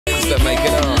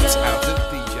making art out of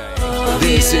DJing.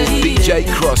 This is DJ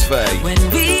Crossfade. When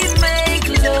we make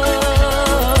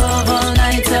love all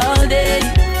night, all day,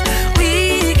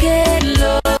 we get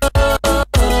love,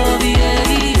 yeah.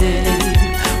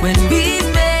 When we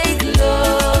make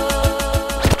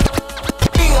love.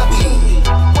 Baby,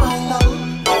 wine up,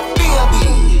 baby,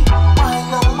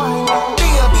 wine up,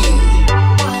 baby,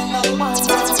 wine up.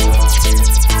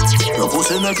 Your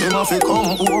pussy make him have to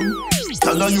come home.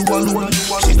 Tell her you alone.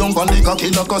 Sit down on the cocky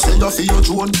like I said I feel your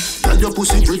drone. Tell your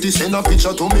pussy pretty, send a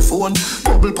picture to me phone.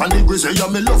 Bubble pan the grizzly, yeah,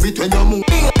 me love it when you move.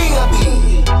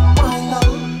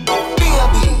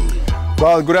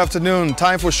 Well, good afternoon.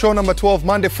 Time for show number 12,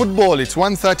 Monday Football. It's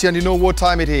 1:30 and you know what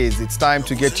time it is. It's time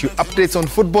to get you updates on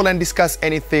football and discuss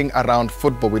anything around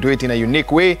football. We do it in a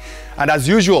unique way. And as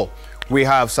usual, we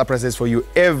have surprises for you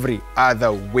every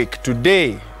other week.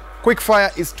 Today,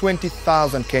 Quickfire is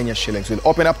 20,000 Kenya shillings. We'll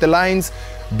open up the lines,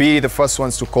 be the first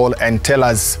ones to call and tell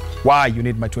us why you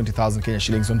need my 20,000 Kenya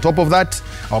shillings. On top of that,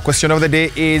 our question of the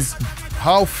day is,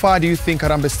 how far do you think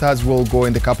Harambee Stars will go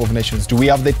in the Cup of Nations? Do we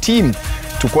have the team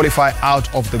to qualify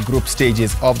out of the group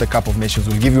stages of the Cup of Nations?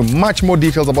 We'll give you much more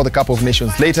details about the Cup of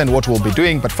Nations later and what we'll be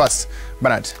doing. But first,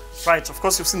 Bernard. Right, of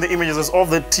course, you've seen the images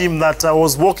of the team that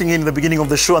was walking in the beginning of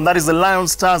the show, and that is the Lion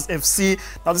Stars FC.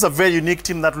 Now, this is a very unique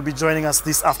team that will be joining us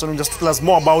this afternoon just to tell us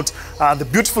more about the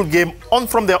beautiful game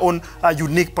from their own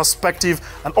unique perspective.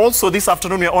 And also, this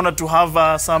afternoon, we are honored to have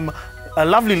a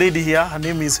lovely lady here. Her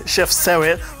name is Chef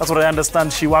Sewe. That's what I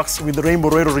understand. She works with the Rainbow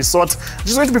Royal Resort.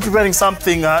 She's going to be preparing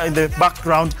something in the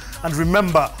background. And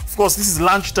remember, of course, this is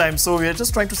lunchtime, so we are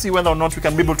just trying to see whether or not we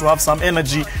can be able to have some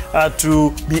energy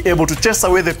to be able to chase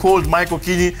away the cold. Michael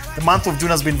Kini, the month of June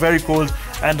has been very cold,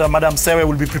 and Madam Sewe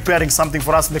will be preparing something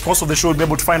for us in the course of the show. We'll be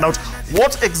able to find out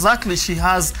what exactly she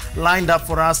has lined up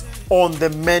for us on the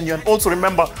menu. And also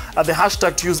remember, the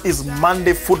hashtag to use is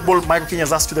Monday Football. Michael Kini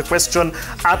has asked you the question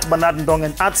at Bernard Ndong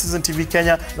and at Season TV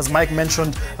Kenya. As Mike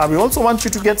mentioned, we also want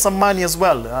you to get some money as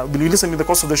well. We'll be listening in the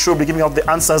course of the show, beginning of the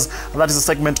answers, and that is a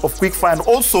segment of Quickfire. And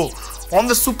also, on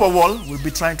the Super Wall, we'll be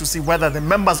trying to see whether the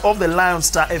members of the Lion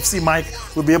Star FC, Mike,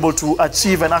 will be able to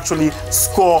achieve and actually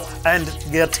score and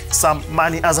get some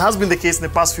money, as has been the case in the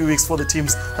past few weeks for the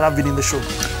teams that have been in the show.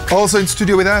 Also in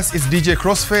studio with us is DJ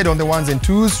Crossfade on the ones and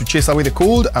twos to chase away the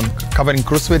cold. I'm covering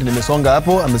Crossfade, nimesonga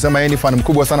hapo. Amesema yeye ni fan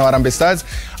mkubwa sana wa Harambee Stars.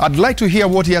 I'd like to hear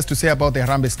what he has to say about the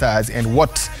Harambee Stars and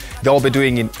what they'll be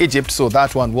doing in Egypt, so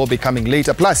that one will be coming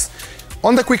later. Plus,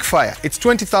 on the Quickfire, it's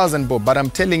 20,000 bob, but I'm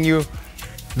telling you,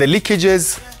 the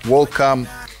leakages will come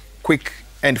quick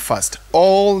and fast.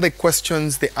 All the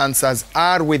questions, the answers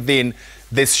are within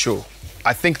this show.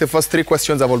 I think the first three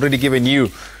questions I've already given you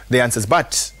the answers,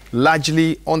 but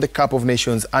largely on the Cup of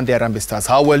Nations and the Harambee Stars.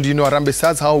 How well do you know Harambee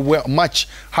Stars? How much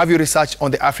have you researched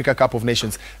on the Africa Cup of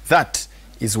Nations? That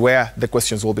is where the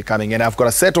questions will be coming. And I've got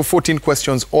a set of 14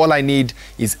 questions. All I need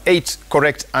is 8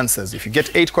 correct answers. If you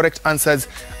get 8 correct answers,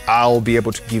 I'll be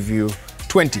able to give you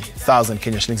 20,000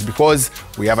 Kenya shillings, because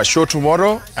we have a show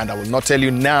tomorrow and I will not tell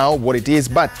you now what it is,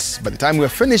 but by the time we're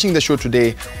finishing the show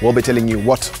today, we'll be telling you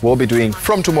what we'll be doing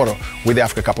from tomorrow with the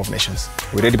Africa Cup of Nations.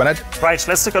 We ready, Bernard? Right,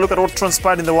 let's take a look at what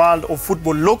transpired in the world of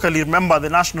football locally. Remember, the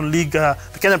National League, the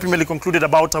Kenyan Premier League concluded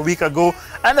about a week ago,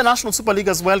 and the National Super League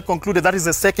as well concluded. That is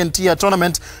the second-tier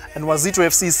tournament, and Wazito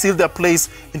FC sealed their place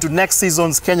into next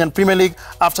season's Kenyan Premier League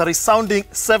after a resounding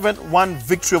 7-1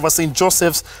 victory over St.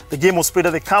 Joseph's. The game was played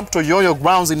at the Camp Toyoyo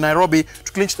grounds in Nairobi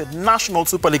to clinch the National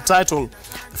Super League title.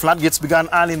 The floodgates began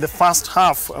early in the first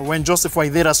half when Joseph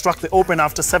Waithera struck the open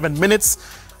after 7 minutes.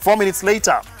 4 minutes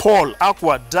later, Paul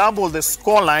Aqua doubled the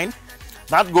scoreline.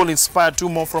 That goal inspired 2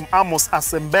 more from Amos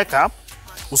Asembeka,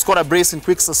 who scored a brace in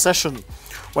quick succession.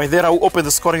 Waithera, who opened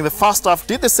the scoring in the first half,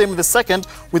 did the same in the second,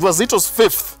 with Wazito's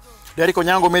 5th. Derek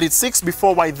Onyango made it 6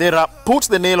 before Waithera put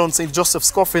the nail on St.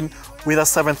 Joseph's coffin with a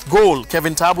 7th goal.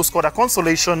 Kevin Tabu scored a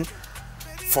consolation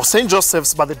for St.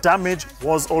 Joseph's, but the damage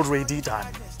was already done.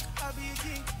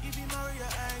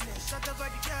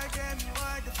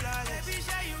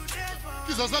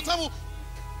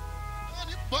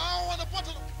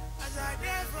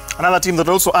 Another team that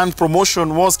also earned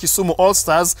promotion was Kisumu All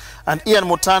Stars, and Ian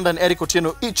Motanda and Eric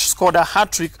Otieno each scored a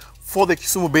hat-trick for the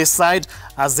Kisumu-based side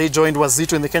as they joined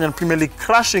Wazito in the Kenyan Premier League,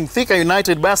 crushing Thika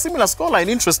United by a similar scoreline.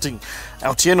 Interesting.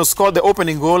 Otieno scored the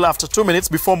opening goal after 2 minutes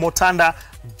before Motanda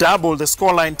doubled the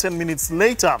scoreline 10 minutes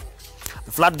later.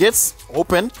 The floodgates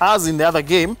opened as in the other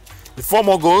game with 4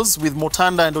 more goals, with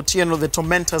Motanda and Otieno the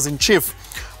tormentors in chief.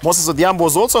 Moses Odhiambo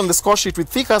was also on the score sheet, with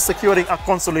Thika securing a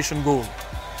consolation goal.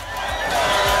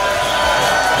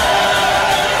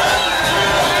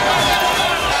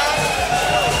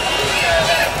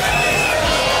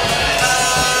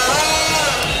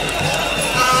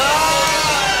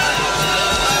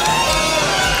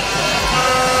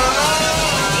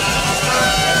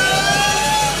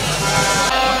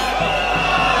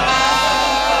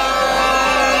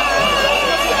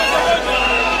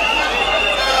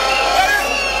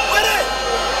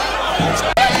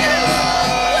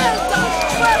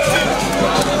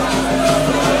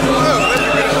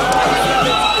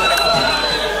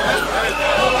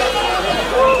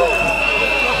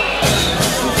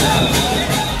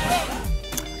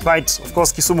 Right, of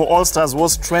course, Kisumu All-Stars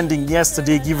was trending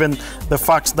yesterday given the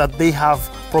fact that they have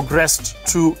progressed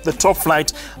to the top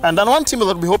flight. And then one team that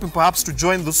will be hoping perhaps to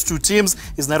join those two teams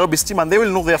is Nairobi's team, and they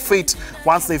will know their fate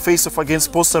once they face off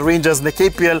against Posta Rangers in the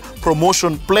KPL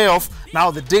promotion playoff. Now,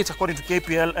 the date, according to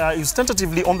KPL, is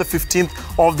tentatively on the 15th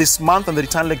of this month, and the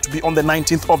return leg to be on the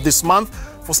 19th of this month.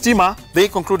 For Stima, they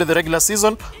concluded the regular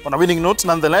season on a winning note.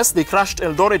 Nonetheless, they crashed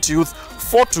Eldoret Youth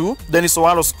 4-2. Dennis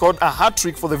Owalo scored a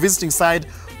hat-trick for the visiting side,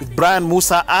 with Brian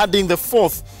Musa adding the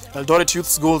fourth. Eldoret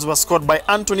Youth's goals were scored by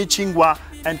Anthony Chingwa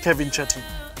and Kevin Chetty.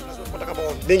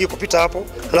 Bengi kupita hapo.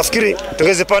 Nafikiri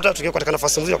tungezipata tungekuwa katika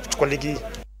nafasi nzuri ya kuchukua ligi.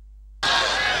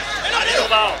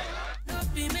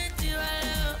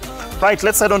 Right,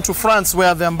 let's head on to France,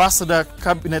 where the Ambassador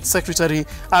Cabinet Secretary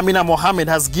Amina Mohamed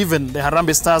has given the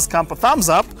Harambee Stars camp a thumbs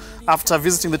up after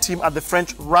visiting the team at the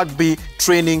French rugby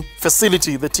training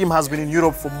facility. The team has been in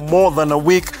Europe for more than a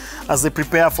week as they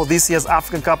prepare for this year's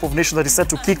African Cup of Nations that is set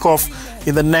to kick off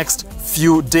in the next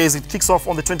few days. It kicks off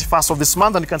on the 21st of this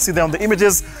month, and you can see there on the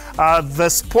images the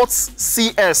Sports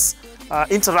CS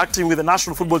interacting with the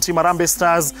national football team, Harambee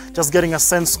Stars, just getting a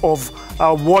sense of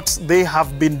what they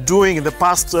have been doing in the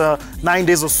past 9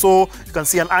 days or so. You can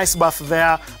see an ice bath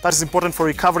there. That is important for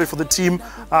recovery for the team,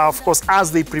 of course, as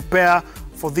they prepare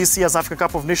for this year's African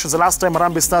Cup of Nations. The last time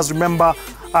Harambee Stars, remember,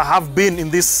 have been in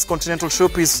this continental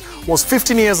showpiece was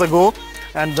 15 years ago.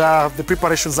 And the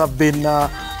preparations have been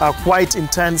quite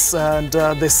intense, and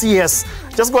the CS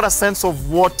just got a sense of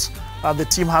what the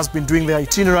team has been doing, their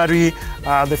itinerary,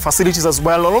 the facilities as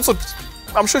well. And also,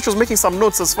 I'm sure she was making some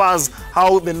notes as far as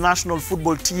how the national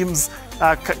football teams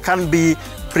can be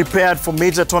prepared for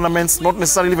major tournaments, not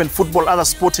necessarily even football, other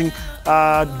sporting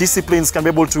disciplines can be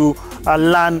able to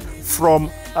learn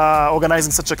from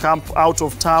organizing such a camp out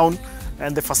of town.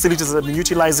 And the facilities that have been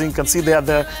utilizing, you can see there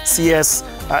the CS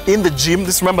in the gym.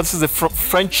 Remember, this is the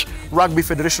French Rugby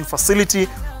Federation facility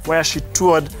where she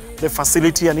toured the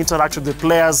facility and interacted with the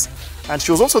players. And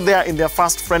she was also there in their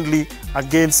first friendly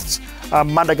against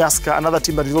Madagascar, another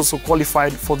team that is also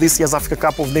qualified for this year's Africa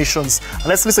Cup of Nations. And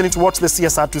let's listen to what the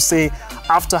CS had to say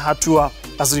after her tour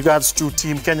as regards to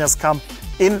Team Kenya's camp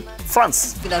in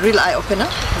France. It's been a real eye-opener,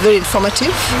 very informative.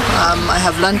 I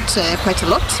have learned quite a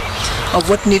lot of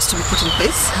what needs to be put in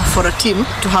place for a team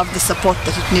to have the support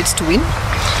that it needs to win.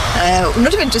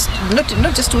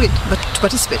 Not just to win, but to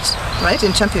participate, right,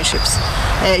 in championships.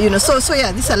 So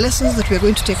yeah, these are lessons that we are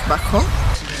going to take back home.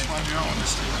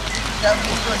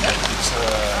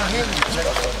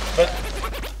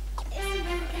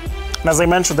 And as I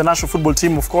mentioned, the national football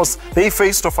team, of course, they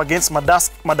faced off against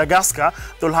Madagascar.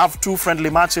 They'll have two friendly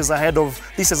matches ahead of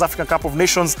this year's African Cup of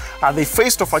Nations. They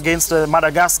faced off against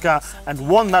Madagascar and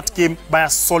won that game by a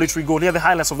solitary goal. Here are the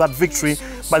highlights of that victory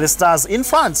by the Stars in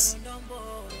France.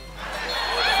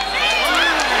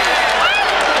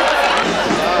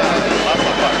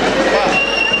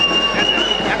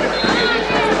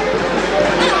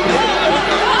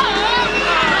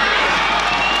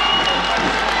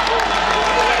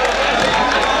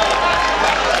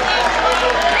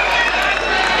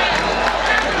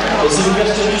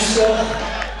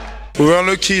 We were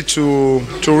lucky to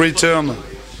return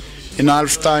in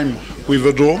half-time with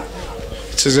a draw.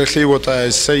 It's exactly what I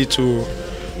say to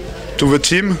the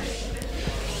team.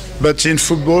 But in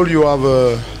football you have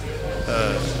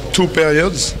two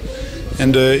periods,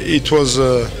 and it was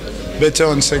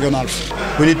better in second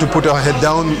half. We need to put our head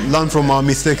down, learn from our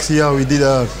mistakes here. We did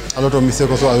a lot of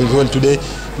mistakes also as well today,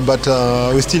 but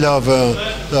we still have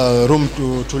room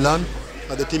to learn.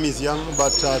 The team is young,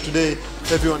 but today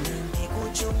everyone...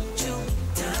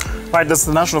 Right, that's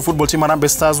the national football team. Harambee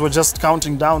Stars were just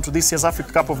counting down to this year's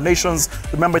Africa Cup of Nations.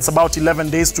 Remember, it's about 11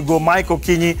 days to go. Mike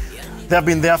Okinyi, they've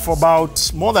been there for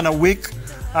about more than a week.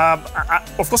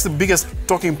 Of course, the biggest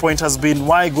talking point has been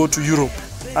why go to Europe,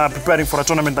 preparing for a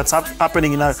tournament that's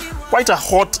happening in quite a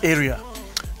hot area.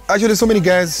 Actually, so many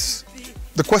guys,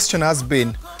 the question has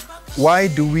been, why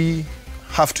do we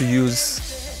have to use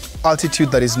altitude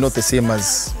that is not the same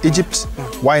as Egypt?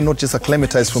 Why not just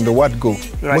acclimatize from the word go?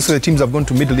 Right. Most of the teams have gone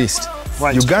to Middle East.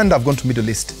 Right. Uganda have gone to Middle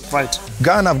East. Right.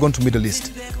 Ghana have gone to Middle East.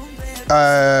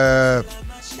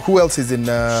 Who else is in?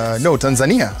 No,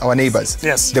 Tanzania, our neighbors.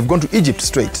 Yes. They've gone to Egypt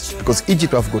straight because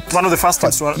Egypt have got one of the first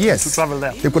teams to travel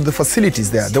there. They've got the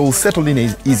facilities there. They will settle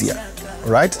in easier,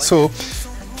 right? So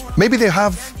maybe they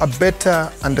have a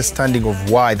better understanding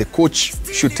of why. The coach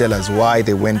should tell us why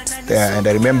they went there. And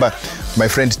I remember my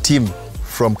friend Tim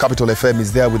from Capital FM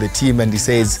is there with the team, and he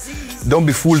says, don't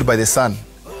be fooled by the sun.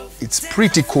 It's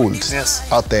pretty cold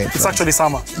out there. It's actually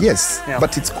summer. Yes,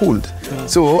 but it's cold.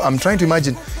 So I'm trying to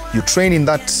imagine you train in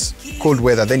that cold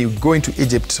weather, then you go into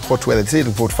Egypt, hot weather. They say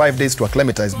it'll take 5 days to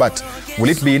acclimatize, but will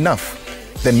it be enough?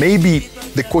 Then maybe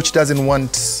the coach doesn't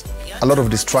want a lot of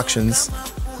distractions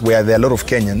where there are a lot of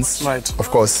Kenyans, right, of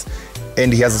course,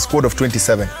 and he has a squad of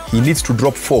 27. He needs to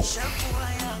drop 4.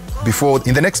 Before,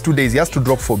 in the next 2 days, he has to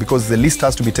drop 4 because the list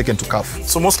has to be taken to CAF.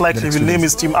 So most likely he will name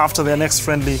his team after their next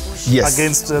friendly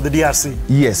against the DRC.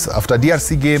 Yes, after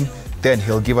DRC game, then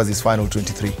he'll give us his final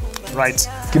 23. Right.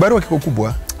 Kibarua kiko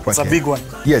kubwa. It's a big one.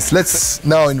 Yes, let's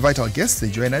now invite our guests. They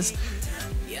join us.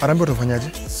 Harambee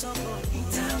utafanyaje?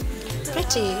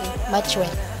 Pretty much well.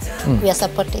 We are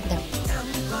supporting them.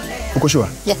 Uko sure?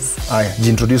 Yes. Aya,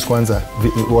 jintroduce kwanza.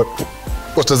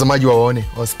 Watazamaji waone,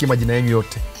 wasikie majina yenu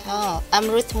yote. Oh, I'm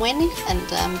Ruth Mweni and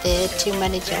I'm the team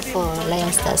manager for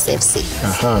Lion Stars FC.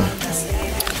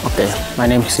 Okay, my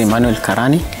name is Emmanuel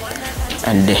Karani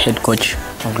and the head coach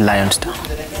of Lion Star.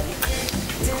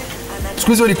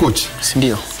 Sikuizi ni coach?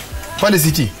 Ndio. Pale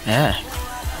City? Yeah.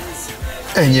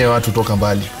 Enyewe watu toka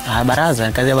mbali.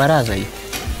 Baraza, kazi ya baraza hii.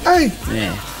 Ai.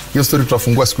 Yeah. Your story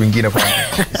tutafungua siku nyingine kwa.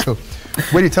 So,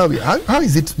 when you tell me, how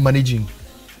is it managing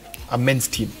a men's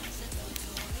team?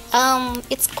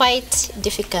 It's quite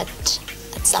difficult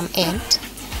at some end.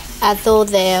 Although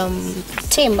the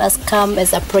team has come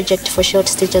as a project for Short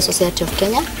Stature Society of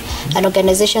Kenya, an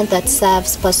organization that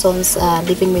serves persons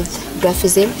living with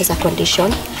dwarfism as a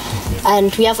condition.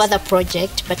 And we have other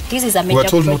projects, but this is a major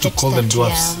project. We are told not to call them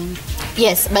dwarfs.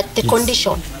 Yes, but the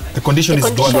condition. The condition is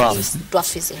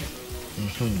dwarfism.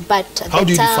 But how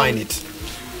do you define it?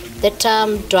 The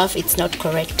term dwarf, it's not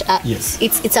correct. Yes.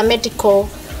 It's a medical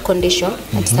condition.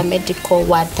 It's a medical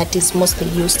word that is mostly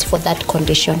used for that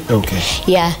condition. Okay.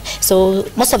 Yeah. So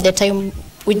most of the time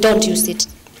we don't use it,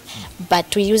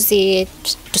 but we use it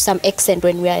to some extent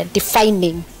when we are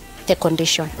defining the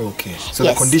condition. Okay. So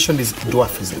the condition is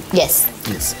dwarfism. Yes.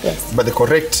 Yes. Yes. But the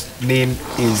correct name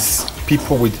is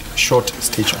people with short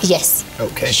stature. Yes.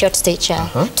 Okay. Short stature.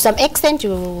 To some extent,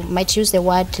 you might use the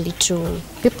word little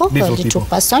people or little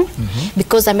person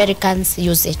because Americans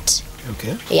use it.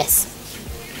 Okay. Yes.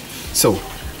 So,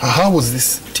 how was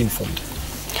this team formed?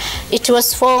 It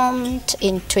was formed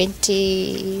in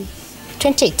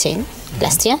 2018,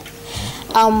 last year.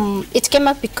 It came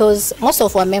up because most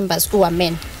of our members who are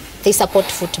men, they support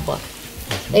football,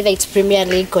 whether it's Premier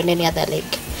League or any other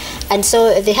league. And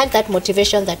so they had that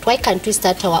motivation that why can't we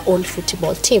start our own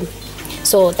football team?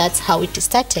 So that's how it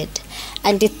started.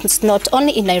 And it's not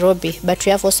only in Nairobi, but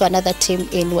we have also another team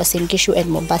in Uasin Gishu and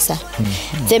Mombasa.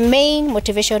 The main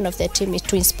motivation of the team is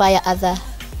to inspire other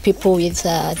people with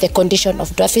the condition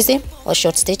of dwarfism or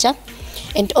short stature,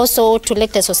 and also to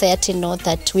let the society know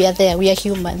that we are there, we are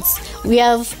humans. We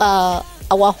have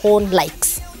our own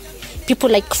likes.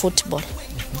 People like football,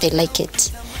 they like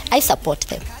it. I support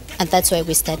them, and that's why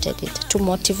we started it, to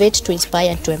motivate, to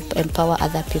inspire, and to empower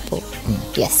other people.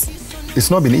 Yes. It's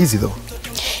not been easy though.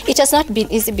 It has not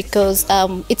been easy because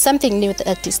it's something new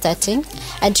that is starting,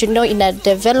 and you know, in a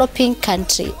developing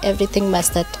country, everything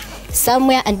must start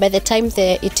somewhere, and by the time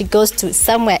it goes to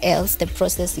somewhere else, the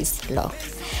process is long.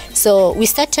 So we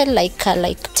started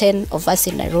like 10 of us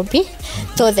in Nairobi,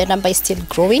 though the number is still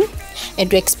growing,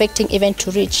 and we're expecting even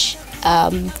to reach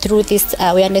through this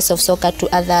awareness of soccer to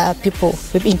other people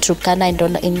in Turkana and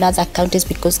in other counties,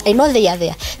 because I know they are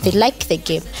there. They like the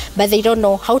game, but they don't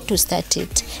know how to start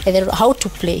it, and they don't know how to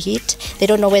play it. They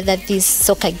don't know whether these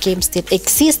soccer games still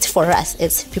exist for us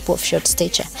as people of short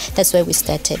stature. That's why we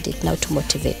started it now, to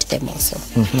motivate them also.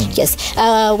 Yes.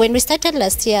 When we started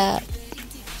last year,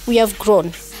 we have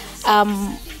grown.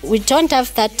 We don't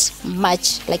have that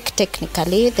much, like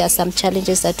technically. There are some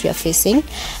challenges that we are facing,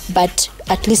 but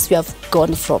at least we have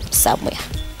gone from somewhere.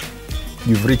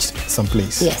 You've reached some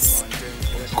place. Yes.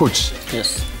 Coach.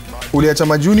 Yes. Uliacha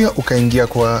majunior ukaingia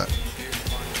kwa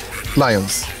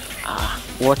Lions.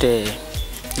 Wote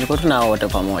niko tu nao wote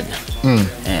pamoja.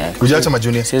 Hujaacha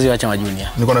majunior? Siwezi acha majunior.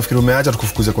 Niko nafikiri umeacha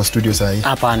tukufukuze kwa studio saa hii.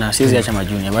 Hapana, siwezi acha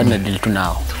majunior, bado nadili tu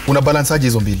nao. Una balance aje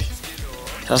hizo mbili?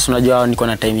 Sasa unajua niko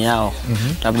na time yao.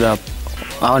 Labda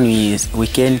hao ni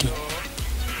weekend.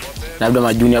 Labda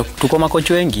majunior tuko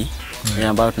makocha wengi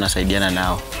ambao tunasaidiana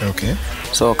nao. Okay.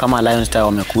 So kama Lion Star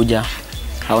wamekuja,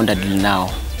 hao ndadili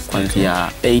nao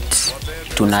kuanzia 8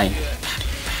 to 9.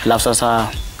 Alafu sasa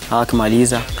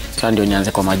hawakimaliza, sasa ndio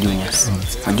nianze kwa majuniors.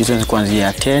 Majuniors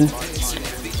kuanzia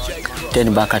 10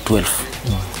 mpaka 12.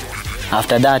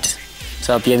 After that,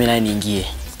 sasa pia mimi naye niingie.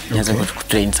 Nianze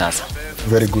kutrain sasa.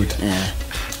 Very good.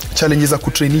 Challenges za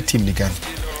kutrain team ni gani?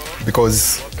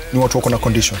 Because ni watu wako na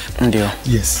condition. Ndio.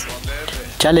 Yes.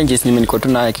 Challenges niko tu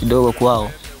na kidogo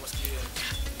kwao.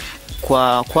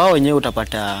 Kwao wenyewe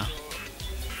utapata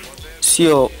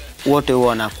sio wote huwa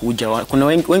wanakuja. Kuna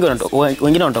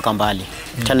wengine wanatoka mbali.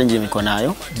 Challenge niko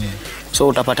nayo. So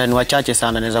utapata ni wachache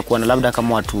sana, naweza kuwa na labda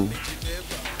kama watu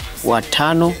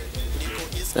 5,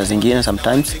 za zingine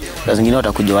sometimes, za zingine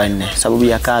watakuja 4 sababu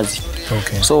ya kazi.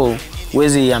 Okay. So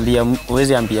huwezi ambia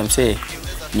msee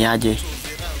ni aje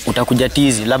utakuja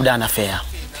tizi labda ana fare.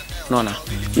 Unaona?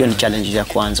 Hiyo ni challenge ya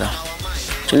kwanza.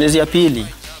 Challenge ya pili,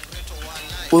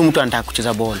 huyu mtu anataka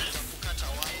kucheza ball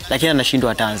lakini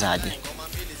anashindwa ataanzaje.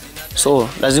 So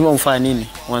lazima umfanye nini?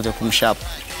 Uanze kumsharp,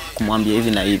 kumwambia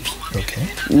hivi na hivi. Okay.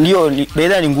 Ndio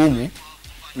baada ni ngumu.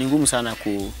 Ni ngumu sana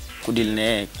kudeal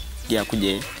naye ya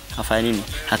kuje afanye nini?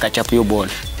 Akachapa hiyo ball.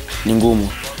 Ni ngumu.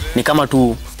 Ni kama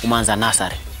tu umeanza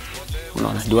nasari.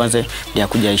 Unaona? Ndio anze ya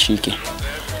kuja ishike.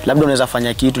 Labda unaweza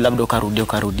fanya kitu, labda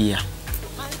ukarudia.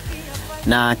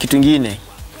 Na kitu kingine,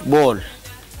 ball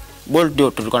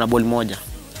ndio tulikuwa na ball moja.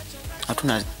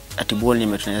 Hatuna ati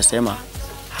ball tunasema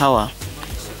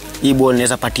hii ball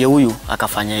naweza patia huyu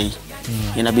akafanya hii.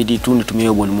 Inabidi tu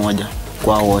nitumie ball moja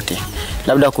kwa wote.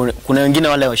 Labda kuna wengine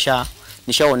wale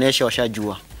nishaonesha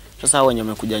washajua. Sasa hao wenye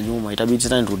wamekuja nyuma itabidi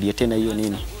tena nirudie tena hiyo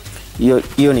nini.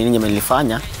 Hiyo ni nini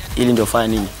nimelifanya ili ndio fanya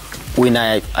nini?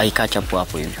 Uina aikacha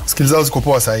hapo hivyo. Skills zao ziko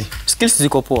poa sahi. Skills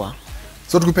ziko poa.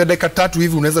 So tukipea dakika 3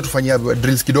 hivi unaweza tufanyia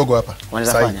drills kidogo hapa.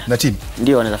 Wanaweza na team.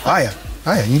 Ndio wanaweza fanya.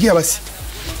 Haya, ingia basi.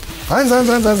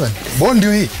 Anza. Ball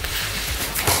ndio hii.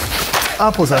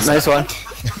 Hapo sasa. Nice one.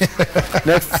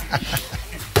 Next.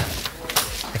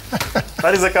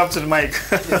 That is the captain, Mike.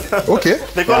 Okay.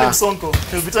 They call him Sonko.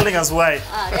 He'll be telling us why.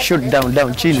 Shoot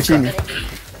down, chini.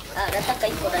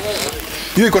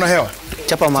 Hiyo iko na hewa.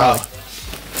 Chapa mawe.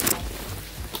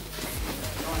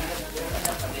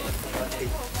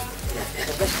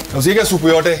 Usige supu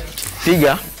yote.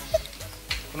 Piga.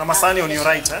 Kuna masani on your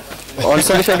right, eh?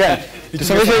 Onsongesha gani?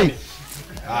 Tusongeshe hii.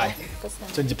 Hai.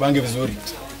 Acha jipange vizuri.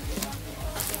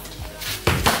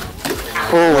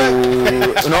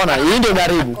 Unaona hii ndio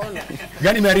imeharibu.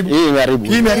 Gani imeharibu? Hii imeharibu.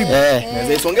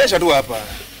 Naweza isongesha tu hapa.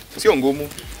 Sio ngumu.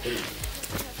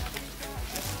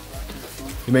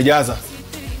 Imejaza.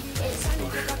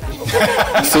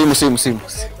 Simu.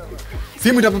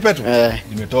 Simu itapepetu?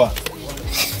 Nimetoa.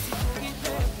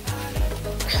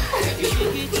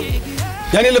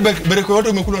 Yaani ile bereko yote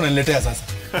umekula unaniletea sasa.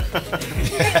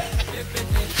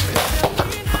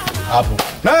 Hapo.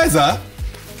 Naweza?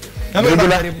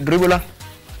 Dribble.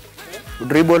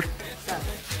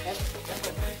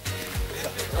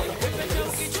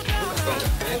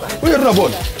 Huyo tuna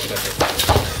ball.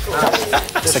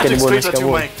 Second ball Straight at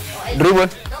you, Mike. Dribble.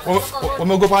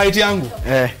 Wameogopa height yangu.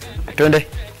 Twende.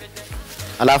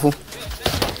 Alafu.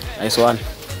 Nice one.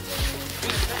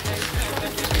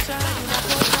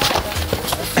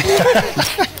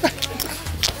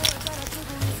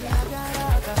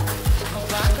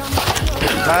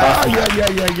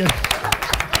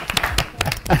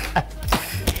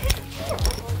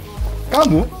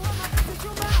 Kamu?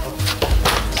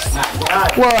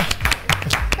 Wow.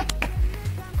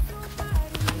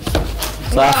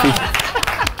 Safi.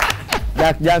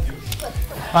 Jack.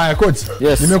 Haya coach.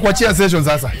 Yes. Nimekuachia session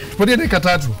sasa. Tupatie dakika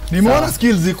 3. Nimeona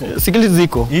skills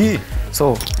ziko. Hii.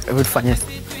 So, hebu tufanye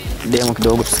demo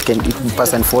kidogo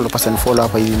pass and follow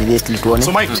hapa hivi immediately tuone.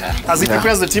 So Mike, as he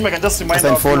prepares the team, I can just remind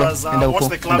our viewers what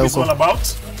the club is all about.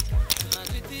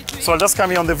 So I'll just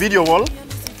come here on the video wall.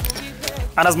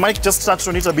 And as Mike just touched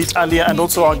on it a bit earlier, and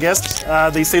also our guest,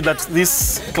 they say that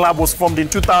this club was formed in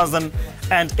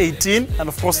 2018, and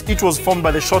of course it was formed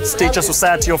by the Short Stature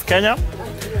Society of Kenya.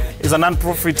 It's a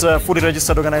non-profit fully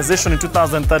registered organization in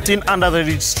 2013 under the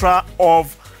Registrar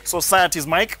of Societies,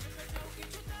 Mike.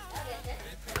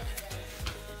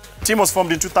 Team was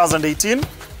formed in 2018. You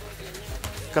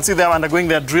can see they are undergoing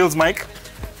their drills, Mike.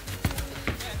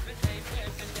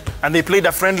 And they played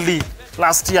a friendly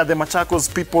last year at the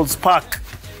Machakos People's Park.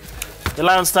 The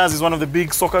Lion Stars is one of the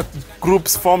big soccer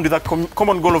groups formed with a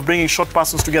common goal of bringing short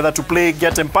persons together to play,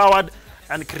 get empowered,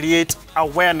 and create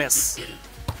awareness.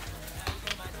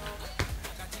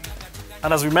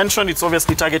 And as we mentioned, it's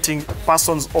obviously targeting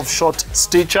persons of short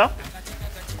stature.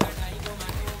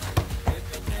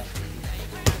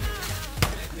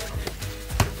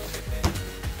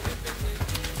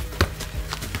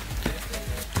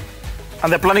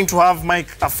 And they're planning to have,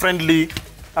 Mike, a friendly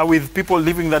with people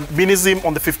living the albinism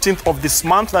on the 15th of this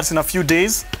month. That's in a few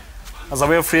days, as a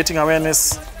way of creating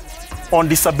awareness on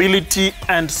disability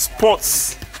and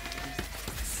sports.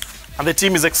 And the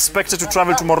team is expected to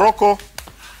travel to Morocco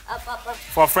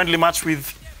for a friendly match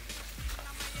with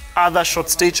other short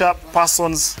stature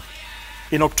persons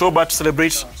in October to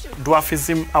celebrate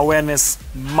Dwarfism Awareness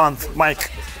Month.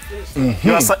 Mike,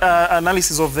 your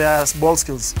analysis of their ball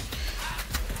skills.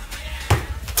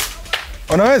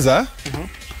 Unaweza?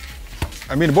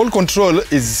 I mean, ball control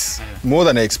is more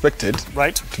than I expected.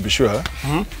 Right. To be sure.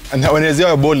 And when you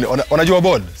say ball, unajua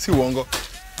ball, si uongo.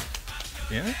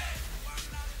 Yeah.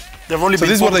 They've only So been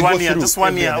this is what formed they go 1 year, through just 1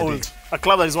 every year other old. day. A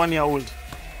club that is 1 year old.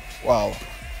 Wow.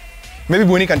 Maybe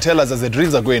Buni can tell us as the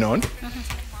drills are going on.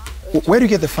 Where do you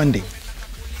get the funding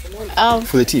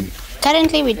for the team?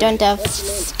 Currently, we don't have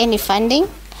any funding.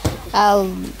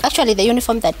 Actually, the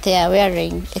uniform that they are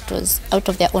wearing, it was out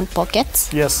of their own pockets.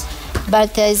 Yes.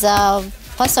 But there's a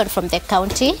person from the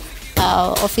county,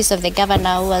 office of the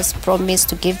governor, who has promised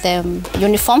to give them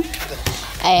uniform.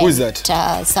 And, Who is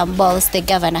that? Some balls, the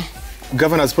governor.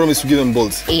 Governor has promised to give them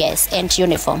balls. Yes, and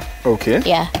uniform. Okay.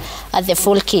 Yeah, the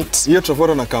full kit. Hiyo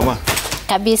tutafuata na kama.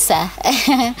 Kabisa.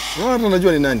 Watu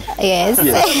wanajua ni nani? Yes.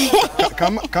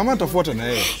 Kama tutafuata na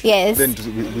yeye. Yes. Then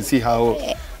we see how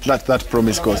that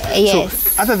promise goes. Yes.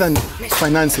 So, other than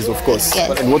finances, of course,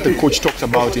 Yes. and what the coach talked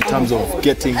about in terms of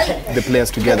getting the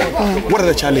players together, what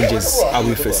other challenges are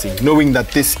we facing? Knowing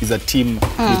that this is a team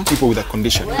with people with a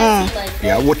condition.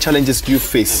 Yeah. What challenges do you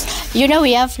face? You know,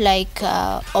 we have like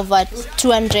over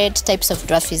 200 types of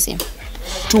dwarfism.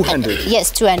 200? Yes,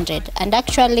 200. And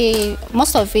actually,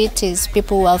 most of it is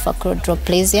people who have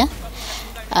achondroplasia.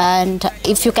 And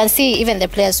if you can see, even the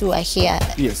players who are here,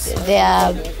 Yes.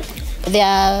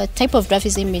 their type of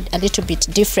dwarfism is a little bit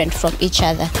different from each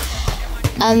other.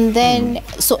 And then,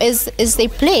 so as they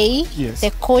play, Yes.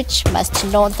 the coach must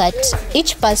know that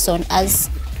each person has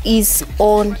his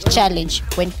own challenge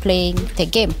when playing the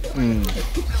game.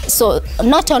 So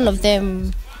not all of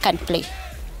them can play.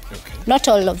 Not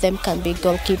all of them can be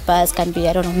goalkeepers, can be,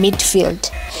 I don't know, midfield.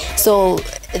 So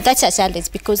that's a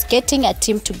challenge because getting a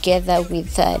team together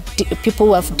with people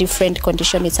who have different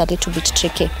conditions is a little bit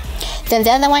tricky. Then the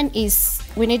other one is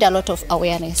we need a lot of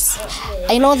awareness.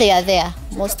 I know they are there,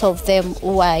 most of them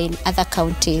who are in other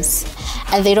counties,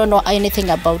 and they don't know anything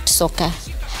about soccer.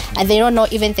 And they don't know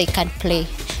even they can play.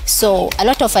 So a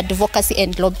lot of advocacy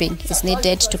and lobbying is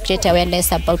needed to create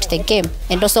awareness about the game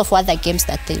and also for other games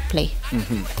that they play.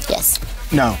 Yes.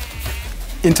 Now,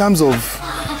 in terms of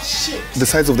the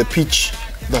size of the pitch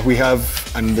that we have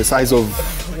and the size of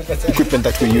equipment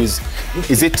that we use,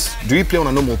 do we play on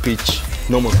a normal pitch,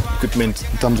 normal equipment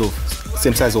in terms of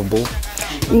same size of ball?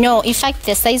 No, in fact,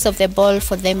 the size of the ball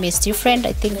for them is different.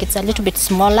 I think it's a little bit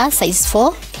smaller, size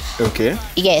 4. Okay.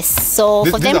 Yes, so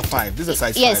for them, these are 5. These are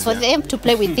size 5. yes, for them to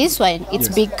play with this one, it's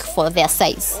big for their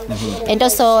size. And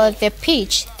also the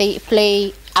pitch, they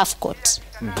play half court.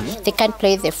 They can't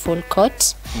play the full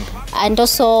court. And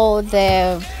also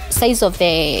the size of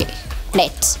the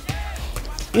net.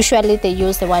 Usually they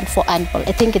use the one for handball.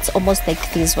 I think it's almost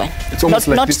like this one. It's almost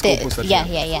not, like not this the, corpus that yeah,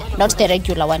 you yeah, yeah. Not the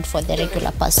regular one for the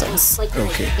regular persons.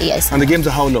 Okay. Yes. And the games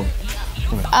are how long?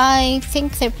 I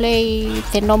think they play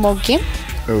the normal game.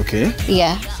 Okay.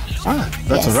 Yeah.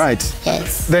 That's Yes. all right.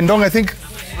 Yes. Then, Dong, I think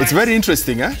it's very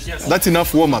interesting, eh? Yes. That's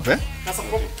enough warm-up, eh? That's a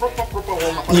proper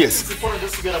warm-up. Yes. It's important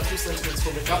just to get a few sentiments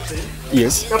from the captain.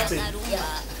 Yes. Captain.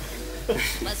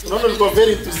 Unaona ulikuwa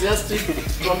very enthusiastic.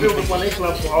 Tuambie umekuwa na hii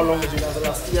club for how long ulianza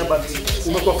last year, but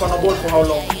umekuwa fan of ball for how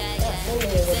long?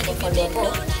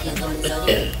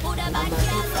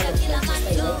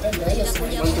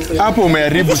 Hapo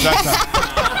umeharibu sasa.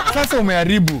 Sasa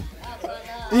umeharibu.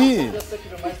 Hii.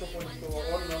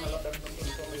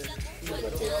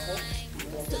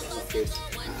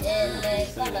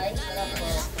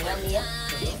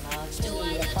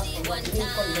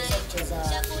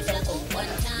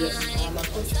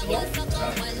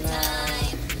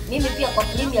 Mimi pia kwa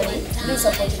Premier League mimi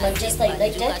support Manchester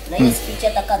United na hii speech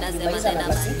hata kama nimaliza na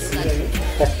basi.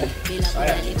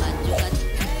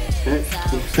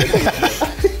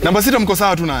 Namba 6 mko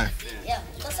sawa tu naye. Yeah,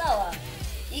 kwa sawa.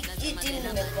 Hii timu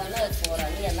nimekuwa nayo for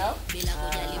a year now.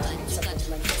 Support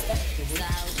Manchester.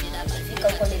 Fika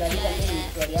huko ni La Liga mimi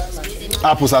kwa Real Madrid.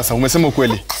 Hapo sasa umesema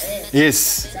ukweli.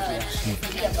 Yes.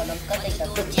 Pia bana mkata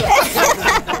itatokea.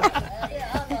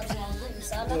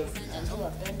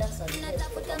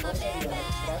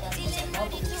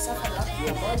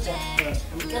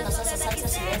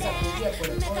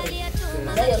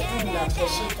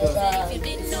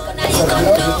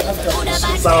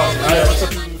 Sawa, haya wacha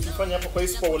tufanye hapo kwa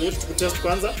Ispa wale yetu kutest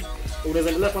kwanza. Unaweza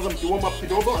endelea kwanza mkiwarm up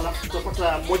kidogo, alafu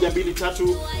tutapata 1 2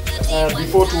 3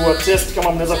 before to test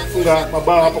kama mnaweza kufunga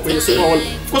mabao hapo kwenye Super Bowl.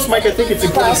 Of course, Mike, I think it's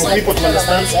important for people to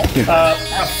understand a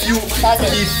few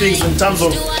key things in terms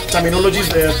of terminologies.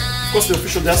 The course, the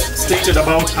official just stated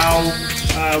about how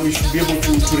we should be able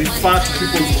to refer to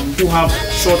people who have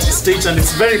short stature, and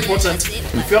it's very important.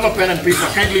 If you have a pen and paper,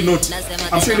 kindly note.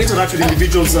 I'm sure you interact with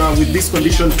individuals with this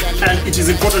condition, and it is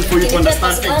important for you to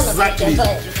understand exactly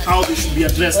how they should be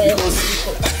addressed, because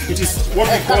it is what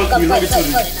we call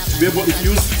derogatory to be able to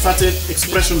use certain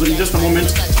expressions. And in just a moment,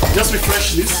 just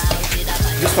refresh this.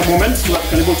 Just a moment, so that we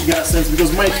can able to get a sense.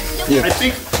 Because Mike, I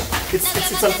think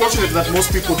it's unfortunate that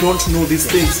most people don't know these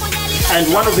things. And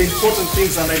one of the important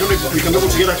things, and I don't know if we can be able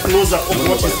to get a closer of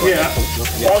what is here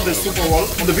on the Super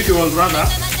World, on the video world rather,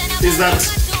 is that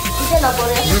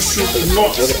you should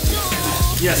not,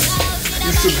 yes,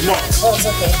 you should not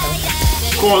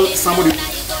call somebody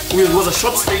who was a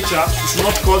short stature, you should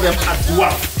not call them a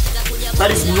dwarf. That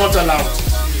is not allowed.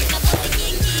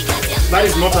 That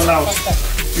is not allowed.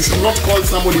 You should not call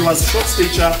somebody who has short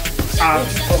stature a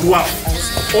dwarf.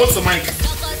 Also, Mike,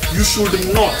 you should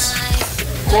not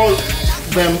call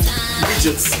them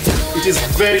midgets. It is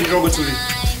very derogatory.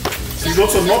 You should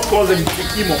also not call them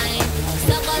bikimo.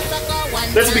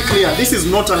 Let's be clear, this is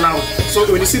not allowed. So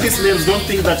when you see these names, don't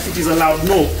think that it is allowed.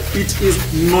 No, it is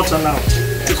not allowed.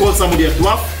 To call somebody a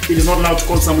dwarf, it is not allowed to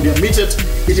call somebody a midget.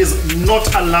 It is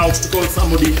not allowed to call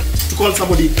somebody a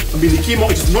bikimo.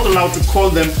 It is not allowed to call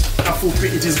them a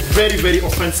fupi. It is very, very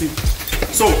offensive.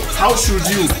 So how should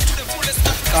you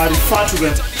refer to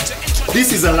them?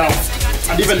 This is allowed.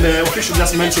 And even the official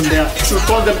just mentioned there, you should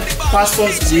call them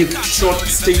persons with short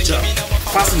stature.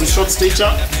 Persons with short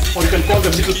stature, or you can call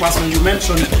them little person. You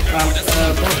mentioned,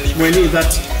 Mweni,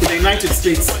 that in the United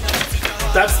States,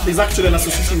 there's actually an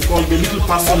association called the Little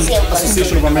Person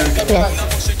Association of America.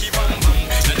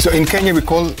 So in Kenya, we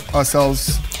call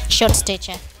ourselves Short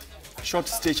Stature. Short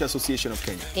Stature Association of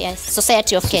Kenya. Yes,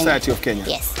 Society of Kenya. Society of Kenya.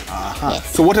 Yes.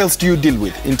 Yes. So what else do you deal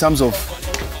with in terms of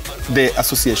the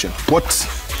association? What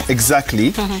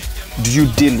exactly do you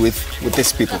deal with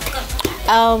these people?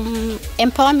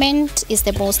 Empowerment is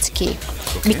the most key,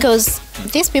 because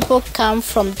these people come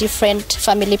from different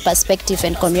family perspectives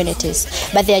and communities,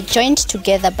 but they are joined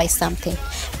together by something,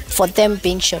 for them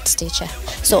being short stature.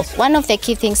 So one of the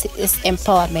key things is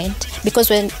empowerment, because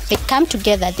when they come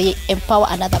together, they empower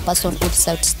another person who's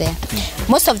out there.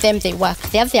 Most of them, they work,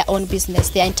 they have their own business,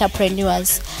 they are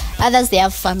entrepreneurs, others, they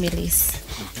have families.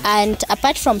 And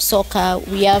apart from soccer,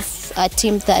 we have a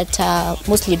team that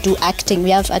mostly do acting.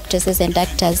 We have actresses and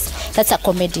actors. That's a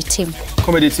comedy team.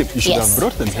 Comedy team. You should have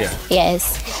brought them here.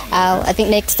 Yes. I think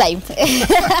next time.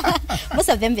 Most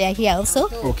of them, they are here also.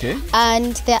 Okay.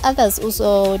 And there are others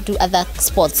also do other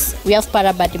sports. We have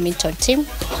para-badminton team.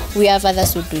 We have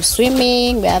others who do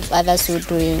swimming. We have others who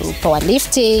do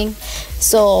powerlifting.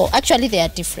 So actually, they are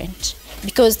different,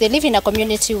 because they live in a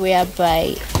community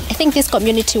whereby I think this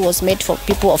community was made for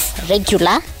people of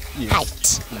regular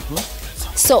height.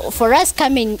 So for us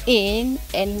coming in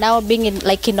and now being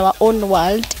in our own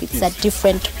world, it's a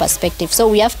different perspective. So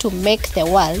we have to make the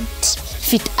world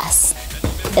fit us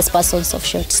as persons of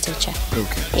short stature.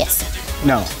 Okay. Yes.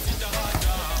 Now,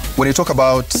 when you talk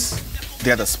about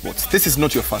the other sports, this is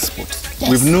not your first sport. Yes.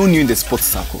 We've known you in the sports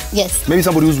circle. Yes. Maybe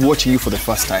somebody who's watching you for the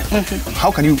first time.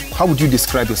 How would you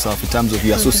describe yourself in terms of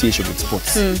your association with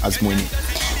sports as Mweni?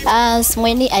 As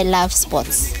Mweni, I love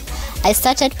sports. I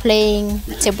started playing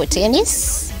table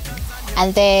tennis,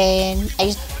 and then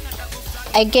I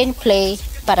again play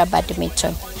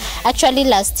para-badminton. Actually,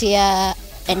 last year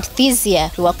and this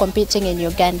year, we were competing in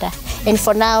Uganda. And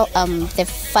for now, I'm the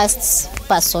first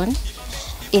person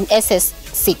in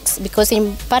SS6, because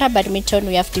in para-badminton,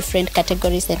 we have different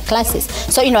categories and classes.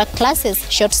 So in our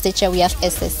classes, short stature, we have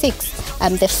SS6.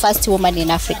 I'm the first woman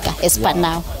in Africa, as per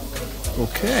now.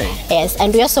 Okay. Yes,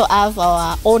 and we also have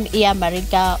our own Iya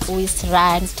Mariga, who is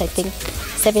ranked, I think,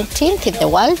 17th in the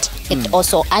world, and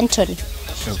also Anthony.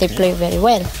 They play very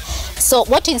well. So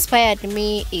what inspired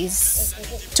me is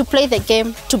to play the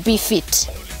game to be fit.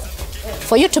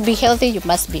 For you to be healthy, you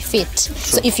must be fit.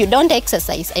 So if you don't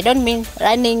exercise, I don't mean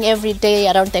running every day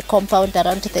around the compound,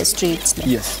 around the streets. No.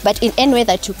 Yes. But in any way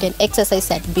that you can exercise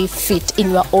and be fit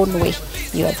in your own way,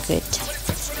 you are good.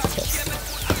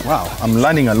 Wow, I'm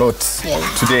learning a lot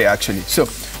today, actually. So,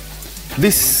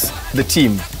 the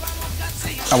team,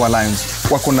 our Lions,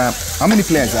 how many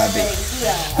players are there?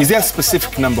 Is there a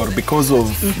specific number because of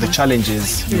the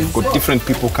challenges? You've got different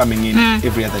people coming in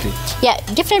every other day. Yeah,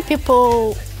 different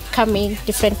people come in,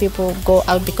 different people go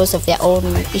out because of their own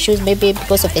issues, maybe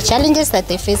because of the challenges that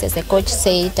they face, as the coach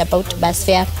said about bus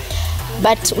fare.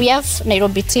 But we have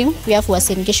Nairobi team, we have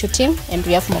Uasin Gishu team, and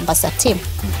we have Mombasa team.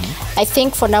 I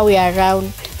think for now we are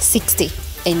around 60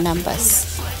 in numbers.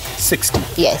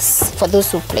 60? Yes, for those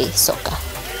who play soccer.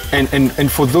 And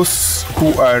for those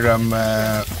who are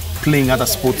playing other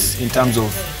sports in terms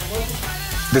of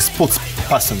the sports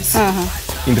persons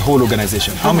in the whole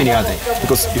organization? How many are there?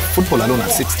 Because if football alone are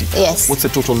 60, Yes. what's the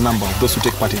total number of those who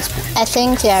take part in sport? I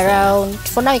think they're around,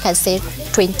 for now you can say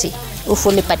 20 who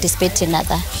fully participate in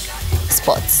other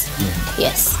sports.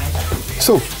 Yes.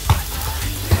 So,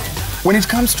 when it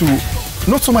comes to,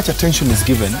 not so much attention is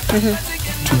given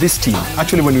to this team.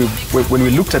 Actually, when we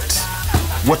looked at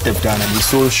what they've done and we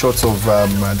saw shots of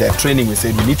their training, we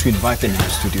said we need to invite them into the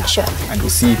studio. Sure. And we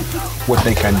see what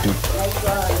they can do.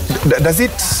 Does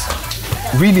it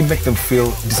really make them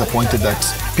feel disappointed that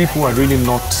people are really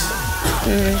not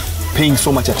paying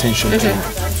so much attention to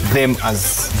them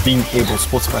as being able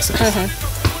sports persons?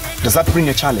 Does that bring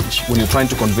a challenge when you're trying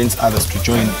to convince others to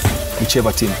join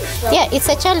whichever team? Yeah, it's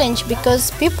a challenge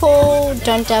because people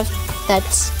don't have that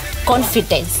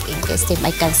confidence in this team,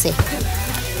 I can say.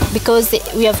 Because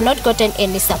we have not gotten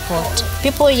any support.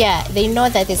 People, they know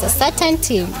that there's a certain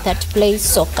team that plays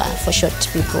soccer for short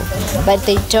people, but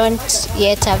they don't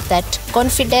yet have that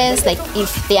confidence. Like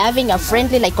if they're having a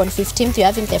friendly, like on 15th, you're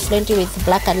having the friendly with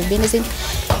Black Albinism,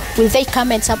 will they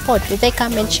come and support? Will they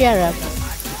come and cheer up?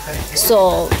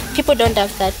 So people don't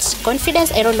have that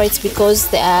confidence. I don't know, it's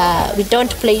because we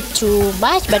don't play too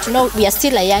much, but you know, we are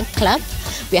still a young club.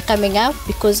 We are coming up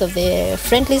because of the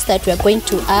friendlies that we are going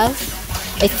to have.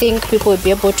 I think people will be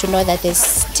able to know that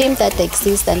there's teams that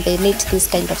exist and they need this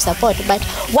kind of support. But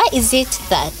why is it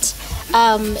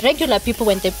that regular people,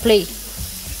 when they play,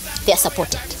 they are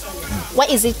supported? Why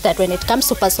is it that when it comes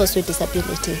to persons with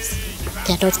disabilities,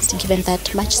 they are not given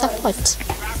that much support?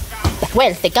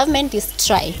 Well, the government is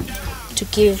trying to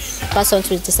give persons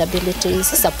with disabilities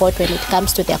support when it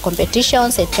comes to their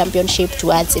competitions and championship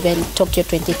towards even Tokyo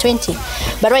 2020.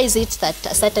 But why is it that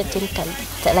a certain team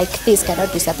like this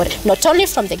cannot be supported? Not only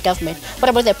from the government, what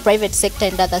about the private sector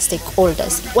and other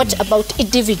stakeholders? What about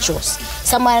individuals?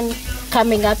 Someone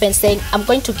coming up and saying, I'm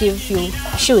going to give you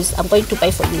shoes, I'm going to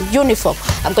buy for you uniform,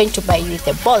 I'm going to buy you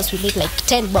the balls, we need like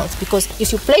 10 balls, because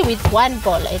if you play with one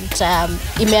ball and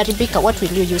imeharibika, what will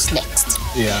you use next?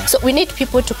 Yeah. So we need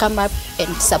people to come up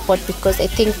and support, because I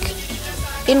think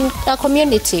in a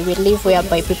community we live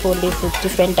whereby people live with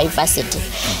different diversity,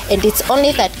 and it's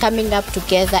only that coming up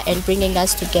together and bringing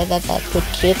us together that will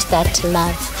create that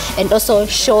love and also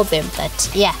show them that,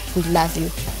 yeah, we love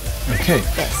you. Okay.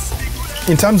 Yes.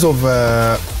 In terms of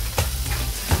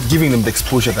giving them the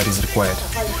exposure that is required,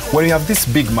 when we have these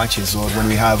big matches, or when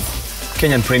we have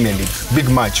Kenyan Premier League, big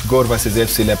match, Gor versus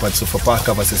FC Leopards,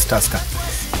 Sofapaka versus Tusker,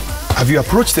 have you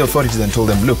approached the authorities and told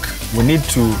them, look, we need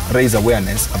to raise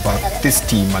awareness about this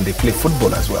team and they play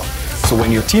football as well? So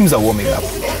when your teams are warming up,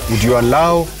 would you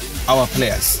allow our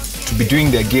players to be doing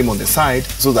their game on the side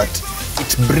so that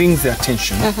it brings the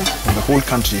attention of the whole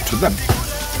country to them?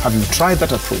 Have you tried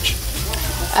that approach?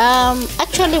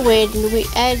 Actually, when we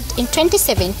had in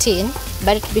 2017,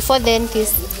 but before then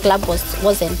this club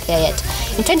wasn't there yet.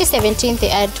 In 2017, they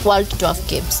had World Dwarf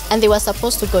Games, and they were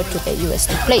supposed to go to the US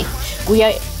to play. We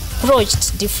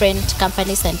approached different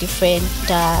companies and different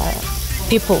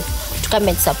people to come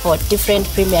and support, different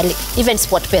Premier League, even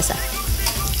SportPesa.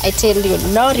 I tell you,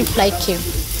 no reply came,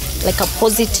 like a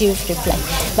positive reply.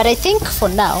 But I think for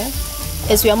now,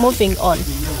 as we are moving on,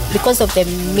 because of the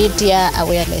media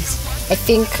awareness, I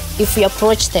think if we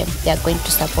approach them, they are going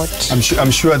to support.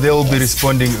 I'm sure they'll be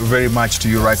responding very much to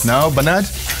you right now. Bernard?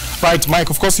 Right, Mike,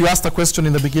 of course you asked a question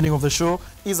in the beginning of the show.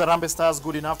 Is Harambee Stars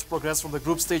good enough to progress from the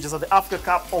group stages at the Africa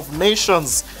Cup of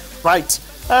Nations? Right,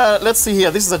 let's see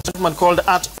here. This is a gentleman called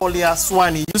Olia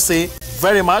Swani. You say,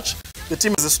 very much. The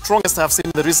team is the strongest I have seen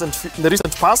in the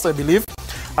recent past, I believe.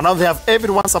 And now they have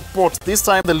everyone's support. This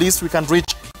time the least we can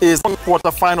reach is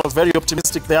quarterfinals. Very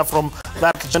optimistic there from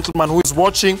that gentleman who is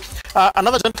watching.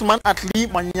 Another gentleman, Atli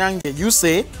Manyange, you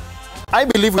say, I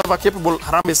believe we have a capable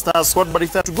Harambee Stars squad, but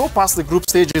if they are to go past the group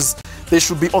stages, they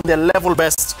should be on their level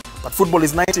best. But football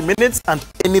is 90 minutes and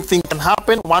anything can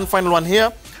happen. One final one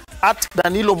here. At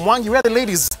Danilo Mwangi, where the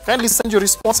ladies, kindly send your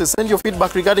responses, send your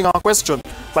feedback regarding our question.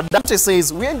 But Dante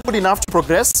says we ain't good enough to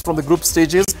progress from the group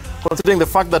stages, considering the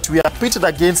fact that we are pitted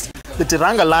against the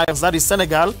Teranga Lions, that is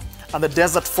Senegal, and the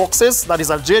Desert Foxes, that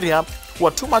is Algeria, who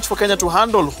are too much for Kenya to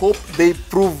handle. Hope they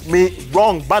prove me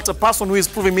wrong. But a person who is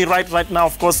proving me right now,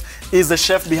 of course, is the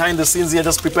chef behind the scenes here,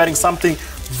 just preparing something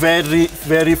very,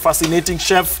 very fascinating.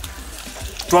 Chef,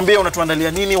 tuambie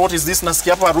unatuandalia nini? What is this?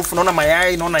 Nasikia hapa harufu, naona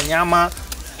mayai, naona nyama.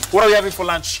 What are we having for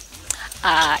lunch?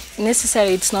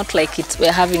 Necessarily, it's not like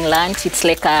we're having lunch. It's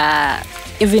like a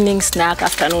evening snack,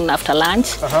 afternoon after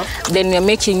lunch. Then we're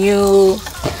making you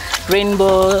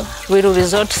Rainbow Ruiru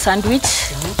Resort sandwich.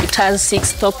 It has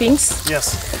 6 toppings.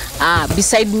 Yes.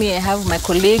 Beside me, I have my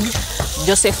colleague,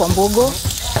 Joseph Ombogo.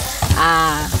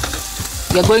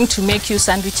 We are going to make you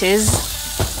sandwiches,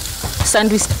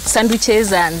 and it's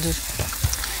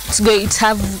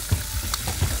have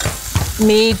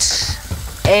meat,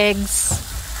 eggs,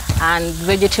 and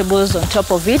vegetables on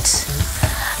top of it.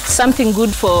 Something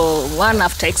good for one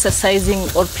after exercising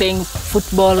or playing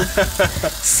football.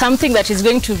 Something that is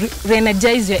going to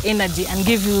re-energize your energy and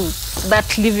give you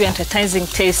that lively, entertaining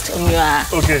taste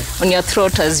on your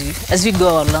throat as we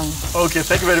go along. Okay,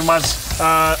 thank you very much,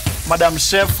 Madam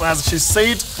Chef. As she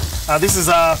said, this is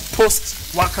a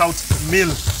post-workout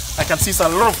meal. I can see it's a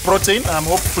lot of protein.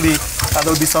 Hopefully,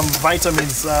 there will be some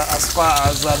vitamins as far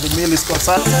as the meal is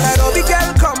concerned. Nairobi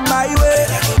girl, come my way.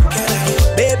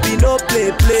 Baby, no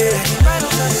play.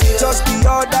 Just the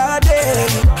other day.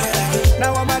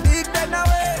 Now I'm addicted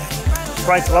away.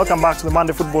 Right, welcome back to the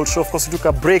Monday Football Show. Of course, we took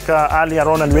a break earlier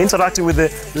on and we're interacting with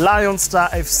the Lion Star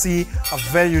FC, a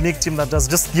very unique team that has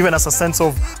just given us a sense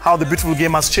of how the beautiful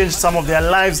game has changed some of their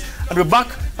lives. And we're back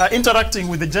interacting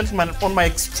with the gentleman on my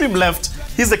extreme left.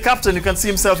 He's the captain. You can see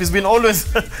himself. He's been always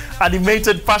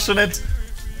animated, passionate.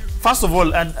 First of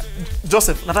all, and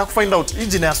Joseph, nataka find out hii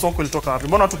jina ya Sonko ilitoka wapi?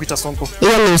 Mbona watu kuita Sonko?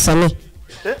 Hiyo ni usanii.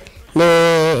 Ni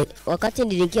wakati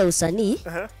niliingia usanii,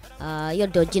 hiyo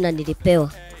ndio jina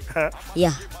nilipewa.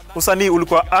 Yeah. Usanii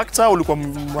ulikuwa actor, ulikuwa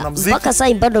mwanamuziki? Mpaka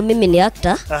sasa bado mimi ni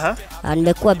actor.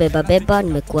 Nimekuwa beba,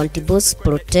 nimekuwa anti-boss,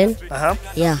 protein.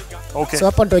 Yeah. Okay. So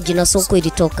hapo ndo jina Sonko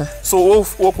ilitoka. So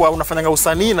wewe unafanyanga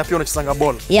usanii na pia unachezanga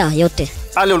ball? Yeah, yote.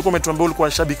 Ale ulikuwa umetuambia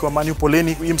ulikuwa shabiki wa Man U,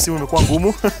 poleni, hii msimu imekuwa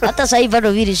ngumu. Hata sasa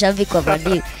bado vile shabiki wa Man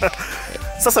U.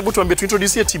 Sasa hebu tuambie,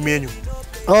 tuintroduce timu yenu.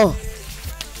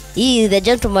 Hii the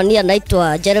gentleman here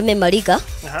anaitwa Jeremy Mariga.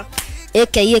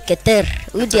 AKA Keter.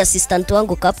 Huyu ndiye assistant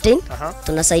wangu captain.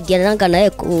 Tunasaidiana naye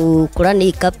kurani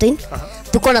hii captain.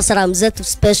 Tuko na salamu zetu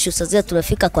special sasa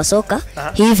tunafika kwa soka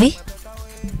hivi.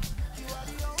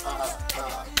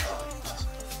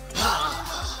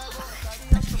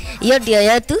 Hiyo ndio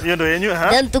yetu. Hiyo ndio yenu,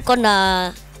 Then tuko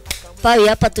na Pawi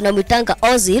hapa tunamwitanga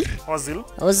Ozil.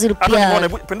 Ozil pia.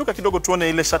 Penduka kidogo tuone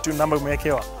ile shati namba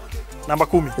umewekewa. Namba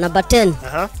 10. Namba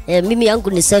 10. Mimi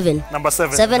yangu ni 7. Number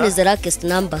 7. 7 is the luckiest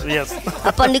number. Yes.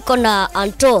 Hapa niko na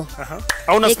Anto.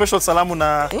 Hauna special salamu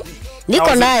na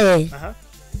niko naye.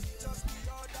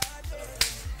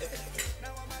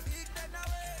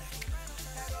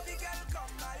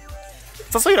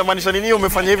 Sasa inamaanisha nini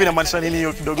umefanya hivi, inamaanisha nini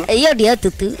hiyo kidogo? Hiyo ndio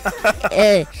tu.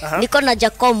 Niko na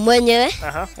Jacob mwenyewe.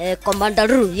 Commander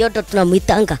Ru, hiyo ndo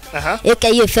tunamuitanga.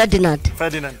 AKA Ferdinand.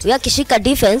 Huyo akishika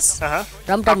defense,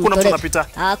 Ramda mtore.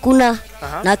 Hakuna.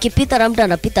 Na akipita Ramda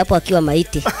anapita hapo akiwa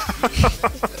maiti.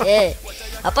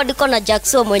 Hapa niko na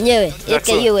Jackson mwenyewe,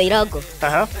 AKA Wairago.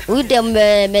 Huyu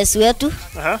ndiye Messi wetu.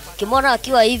 Kimona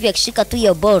akiwa hivi akishika tu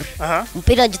hiyo ball.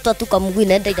 Mpira jitoa tu kwa mguu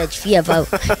inaenda inajifia bao.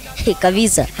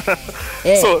 Kabisa.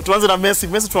 So tuanze na Messi.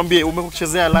 Messi, tuambie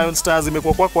umekuchezea Lion Stars,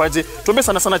 imekuwa kwako aje? Tuambie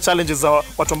sana challenges za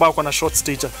watu ambao kwa na short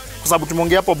stature. Kwa sababu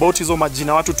tumeongea hapo about hizo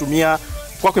majina watu tumia,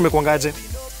 kwako imekuangaje?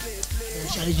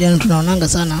 Challenge tunaonanga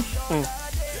sana.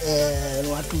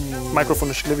 Watu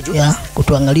microphone shikilie vizuri. Yeah,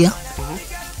 kutuangalia.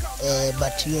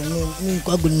 But mimi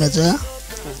kwangu nimezoea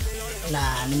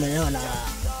na nimeelewa na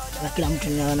kila mtu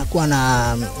anakuwa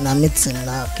na medicine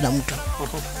na kila mtu.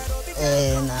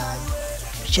 Na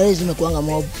challenge zimekuanga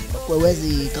mob, kwa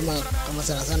uwezi kama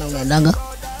sana unaendanga.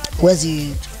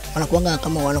 Uwezi wanakuanga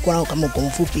wanakuwa kama uko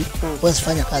mfupi, uwezi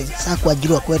fanya kazi. Sasa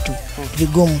kuajiriwa kwetu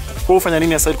vigumu. Wewe ufanya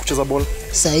nini aside kucheza ball?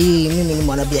 Sasa hii mimi ni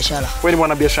mwanabiashara. Wewe ni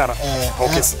mwanabiashara?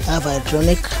 Okay. I have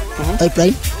electronic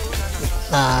pipeline.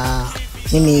 Na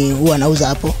mimi huwa nauza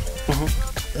hapo.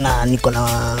 Na niko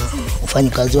na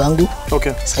mfanyikazi wangu.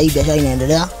 Okay. Sasa hii biashara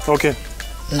inaendelea. Okay.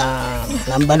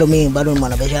 Na bado mimi ni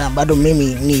mwanabiashara, bado mimi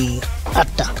ni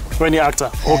actor. Wewe ni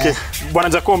actor. Okay. Bwana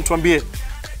Jacob, tuambie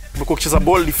umekuwa ukicheza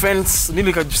ball defense, nini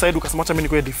ukajisaidia ukasema acha mimi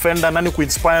nikuwe defender, nani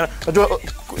kuinspire? Unajua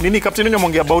nini captain wenyewe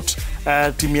ameongea about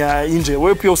timu ya nje.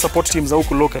 Wewe pia usupport teams za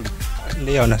huko locally?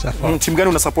 Ndio na support. Team gani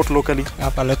una support locally?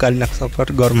 Hapa locally na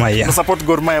support Gor Mahia. Na support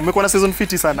Gor Mahia. Umekuwa na season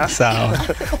fiti sana. Sawa.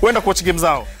 Uenda coach game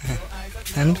zao?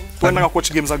 And uenda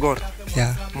coach game za Gor?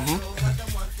 Yeah.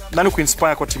 Nani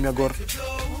kuinspire kwa timu ya Gor?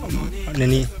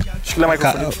 Nini? Shikilia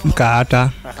microphone. Mkaata.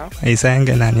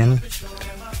 Isenge nani?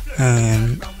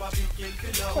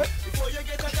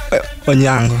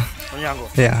 Onyango.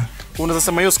 Yeah. Unaweza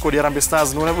sema hiyo squad ya Harambee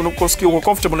Stars, uko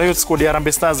comfortable na hiyo squad ya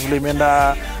Harambee Stars vile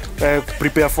imeenda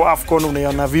prepare for AFCON,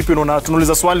 unaona vipi?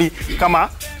 Tunauliza swali kama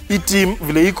hii team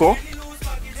vile iko,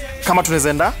 kama tunaweza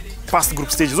enda past group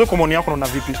stages. Wewe kwa maoni yako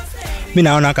unaona vipi? Mimi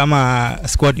naona kama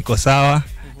squad iko sawa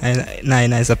na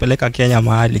inaweza peleka Kenya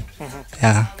mahali.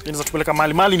 Yeah. Inaweza tupeleka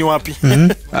mahali ni wapi?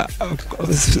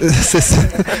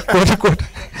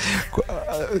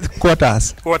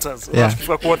 Quarters. Yeah.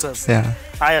 Tukifika quarters. Yeah.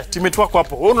 Haya, teammate wako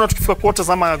hapo. Wewe unaona tukifika quarters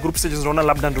ama group stages unaona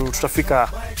labda ndio tutafika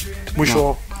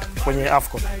mwisho kwenye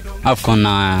AFCON? AFCON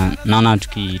naona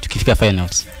tukifika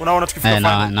finals. Unaona tukifika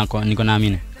finals? Niko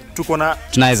naamini. Tuko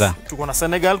na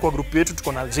Senegal kwa group yetu,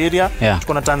 tuko na Algeria,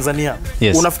 tuko na Tanzania.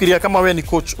 Yes. Unafikiria kama wewe ni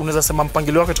coach unaweza sema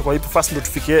mpangilio wako itakuwa ipi first ndio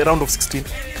tufikie round of 16?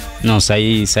 No,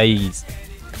 sahi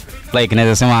like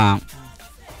naweza sema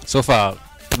so far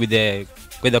with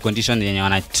the condition yenye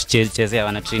wanachezea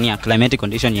wanatrainia climatic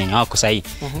condition yenye wako sahi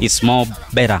it's more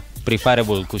better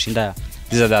preferable kushinda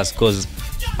these others cause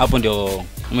hapo ndio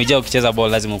umejaa ukicheza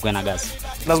ball lazima uwe na gas.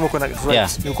 Lazima uwe na gas.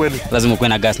 Right. Ni kweli. Lazima uwe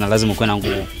na gas na lazima uwe na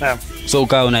nguvu. Yeah. So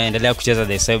ukawa unaendelea kucheza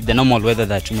the normal weather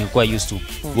that umekuwa used to.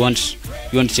 You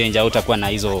won't change out akwa na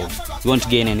hizo you won't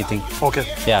gain anything. Okay.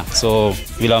 Yeah, so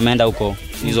vile wameenda huko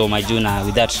hizo majuna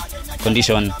with that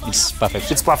condition it's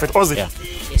perfect. It's perfect. Ozzy. Yeah.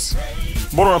 Yes.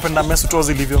 Mbona unapenda Mesut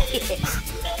Ozil hivyo?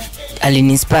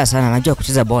 Aliniinspire sana, najua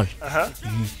kucheza ball.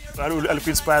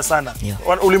 Alikuinspire sana.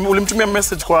 Ulimtumia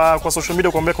message kwa social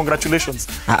media kuambia congratulations.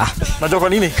 Unajua kwa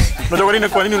nini?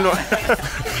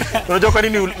 Unajua kwa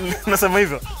nini unasema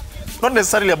hivyo? Not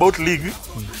necessarily about league.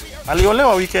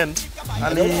 Aliolewa weekend.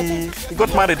 He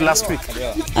got married last week.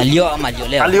 Alioa ama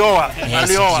aliolewa?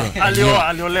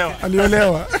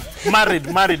 Aliolewa. Married.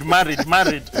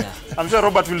 I'm sure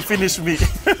Robert will finish me.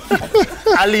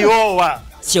 Alioa.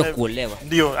 Sio kuolewa.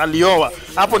 Ndio, alioa.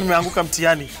 Hapo nimeanguka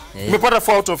mtihani. Nimepata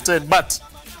 4 out of 10 but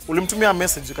ulimtumia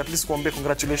message at least kuambia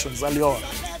congratulations alioa.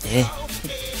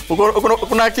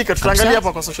 Kuna hakika tutaangalia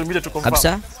hapa kwa social media tukonfirm.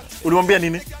 Kabisa. Ulimwambia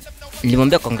nini?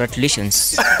 Nilimwambia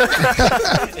congratulations.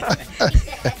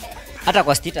 Hata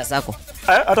kwa status zako.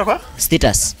 Hata kwa?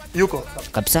 Status. Yuko.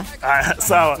 Kabisa.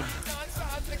 Sawa.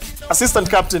 Assistant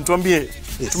captain tuambie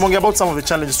tumeongea about some of the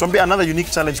challenges. Tuambie another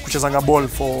unique challenge kuchezanga ball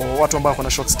for watu ambao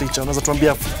wana short stature. Unaweza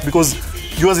tuambia because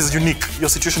yours is unique, your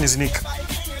situation is unique.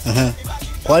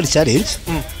 Quite challenge.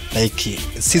 Like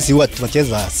sisi huwa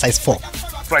tunacheza size 4.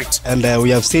 Right. And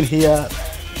we have seen here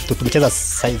tumecheza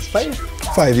size 5.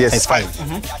 5, yes. Size 5.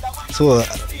 So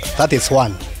that is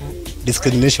one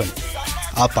discrimination.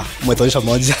 Hapa mwetonisha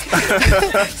moja.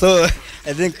 So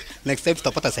I think next time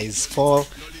tutapata size 4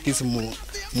 this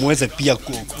muweze pia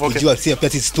kujua pia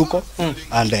sisi tuko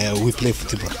and we play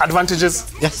football. Advantages?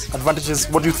 Yes. Advantages.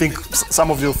 What do you think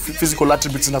some of your physical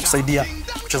attributes inakusaidia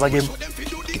kucheza game?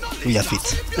 We are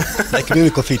fit. Like me, we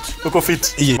go fit. We go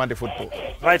fit. Yeah. Monday football.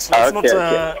 Right. Let's not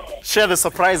share the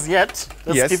surprise yet.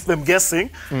 Let's keep them guessing.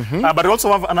 But we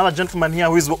also have another gentleman here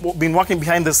who has been working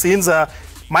behind the scenes.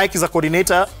 Mike is a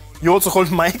coordinator. You also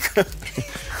called Mike.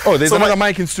 Oh, there's another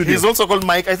Mike in studio. He's also called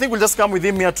Mike. I think we'll just come with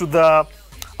him here to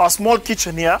our small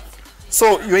kitchen here.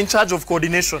 So you're in charge of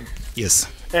coordination. Yes.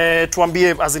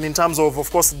 Tuambie, as in terms of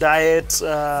course, diet,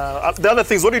 the other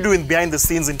things. What are you doing behind the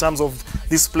scenes in terms of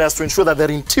these players to ensure that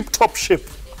they're in tip-top shape?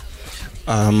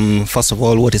 First of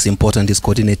all, what is important is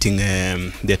coordinating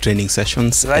their training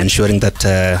sessions, ensuring that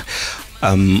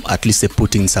at least they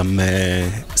put in some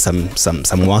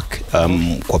work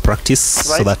for practice,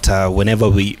 so that whenever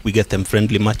we get them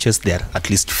friendly matches, they are at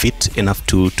least fit enough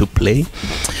to play,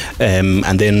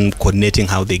 and then coordinating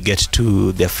how they get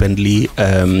to their friendly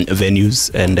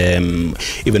venues, and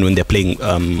even when they're playing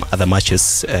other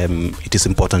matches, it is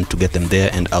important to get them there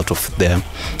and out of there.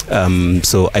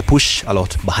 So I push a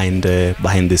lot behind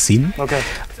the scene. Okay.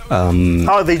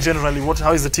 How are they generally?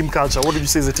 How is the team culture? What did you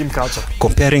say is the team culture?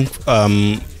 Comparing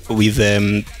with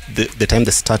the time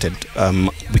they started,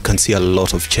 we can see a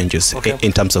lot of changes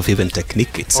in terms of even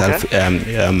technique itself,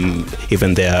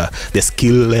 even their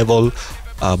skill level,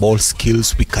 ball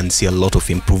skills. We can see a lot of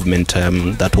improvement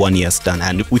that 1 year has done,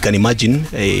 and we can imagine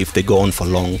if they go on for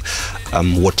long,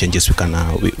 what changes we can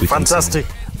Fantastic.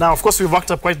 Can see. Now, of course, we've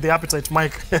worked up quite the appetite,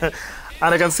 Mike, and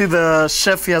I can see the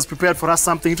chef here has prepared for us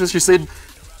something interesting. She said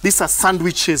these are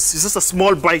sandwiches. It's just a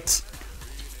small bite.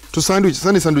 To sandwich.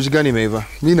 Sandwich gani imeiva?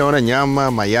 Mimi naona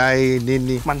nyama, mayai,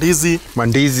 nini?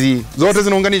 Mandizi. Zote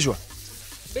zinaunganishwa?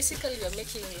 Basically we are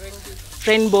making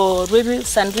rainbow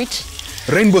sandwich.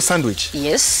 Rainbow sandwich?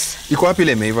 Yes. Iko wapi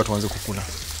ile imeiva tuanze kukula?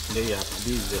 Ndio hapa.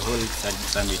 This is the whole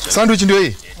sandwich. Sandwich ndio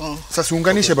hii? Sasa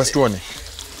unganishe basi tuone.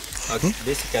 Okay.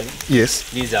 Basically. Yes.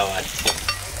 These are what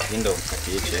window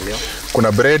kati yetu leo.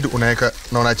 Kuna bread unaweka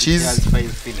na cheese. It has 5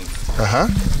 fillings.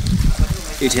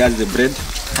 It has the bread,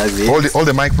 has the all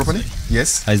the mic properly.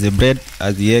 Yes. Has the bread,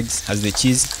 has the eggs, has the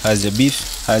cheese, has the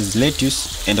beef, has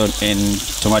lettuce and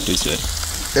tomatoes as well.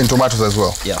 And tomatoes as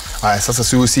well. Yeah. Haya, sasa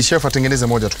si chef atengeneze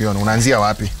moja tukiona. Unaanzia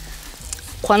wapi?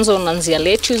 Kwanza unaanzia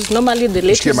lettuce. Normally the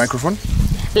lettuce. Shikia microphone.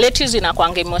 Lettuce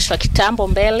inakuanga imeshwa kitambo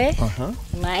mbele.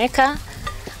 Unaeka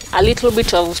a little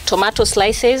bit of tomato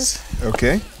slices,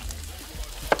 Okay.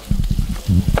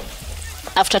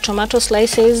 After tomato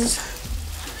slices,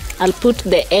 I'll put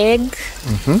the egg.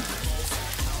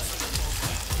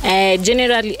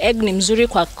 Generally egg ni mzuri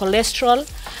kwa cholesterol,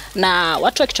 na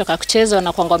watu wakitoka kucheza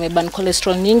wanakuanga wameban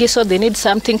cholesterol nyingi, so they need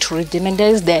something to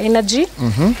regenerate their energy.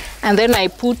 And then I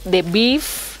put the beef.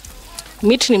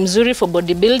 Meat ni mzuri for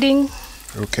bodybuilding.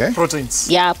 Okay. Proteins.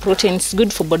 Yeah, proteins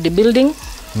good for bodybuilding.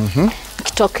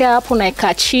 Kitokea hapo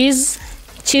naeka cheese.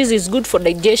 Cheese is good for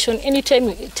digestion. Anytime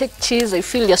you take cheese, I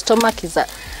feel your stomach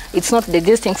it's not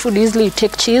digesting food easily. You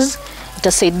take cheese,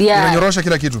 itasaidia. Inanyorosha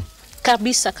kila kitu.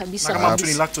 Kabisa. Na kama mtu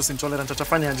ni lactose intolerant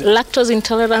atafanya aje? Lactose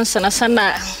intolerance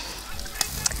sana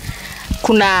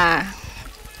kuna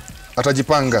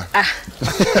atajipanga.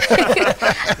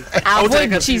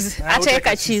 Avoid cheese.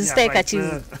 Ataweka cheese.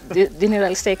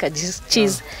 General steka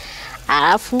cheese.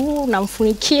 Alafu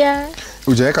namfunikia.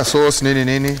 Hujaweka sauce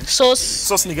nini?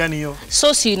 Sauce ni gani hiyo?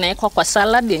 Sauce inawekwa kwa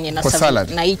salad yenye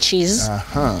na hii cheese.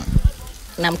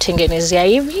 Namtengenezea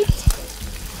hivi.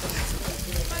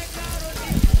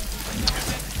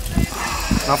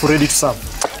 Alafu ready to serve.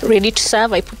 Ready to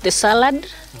serve. I put the salad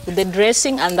with the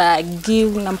dressing and I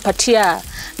nampatia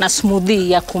na smoothie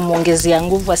ya kumuongezea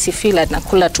nguvu, asifeel na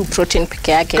kula tu protein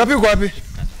peke yake. Kapi uko wapi?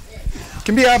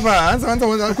 Kimbia hapa.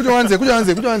 Anza kuja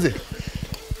anze.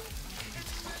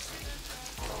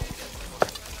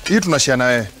 Hii tunashare na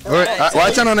wewe.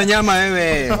 Waacha na nyama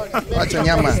wewe. Acha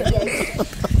nyama.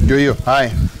 Ndio hiyo.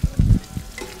 Hai.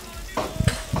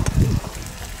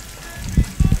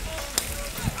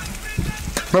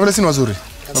 Mabele si nzuri.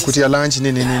 Nakutia lunch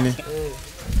nini.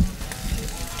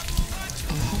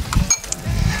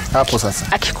 Hapo sasa.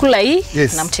 Akikula hii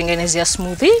namtengenezea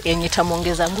smoothie yenye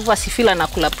itamuongeza nguvu, asifeel na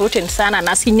kula protein sana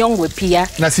na asinyongwe pia.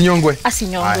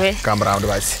 Asinyongwe. Come round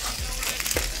basi.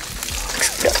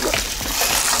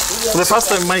 For the first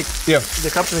time, Mike, the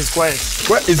captain is quiet.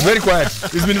 It's very quiet.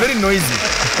 It's been very noisy.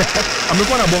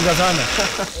 Amekuwa na bonga sana.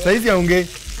 Sasa hizi aongee.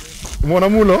 Umeona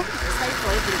mulo?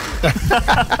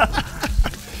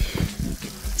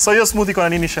 So your smoothie iko na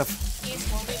nini, chef?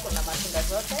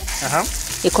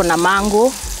 Iko na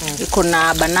mango, iko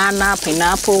na banana,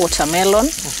 pineapple, watermelon,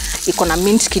 iko na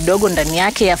mint kidogo ndani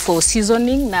yake ya for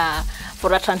seasoning na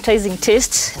for a tantalizing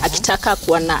taste. Akitaka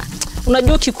kuwa na,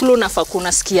 unajua kikulu unafaa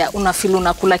kunasikia unafeel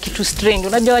unakula kitu strange.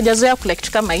 Unajua wajazoea kula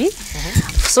kitu kama hii.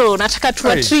 So nataka tu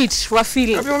treat wa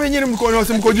feel. Hapo mwenyewe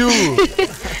mko juu.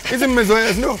 Hizi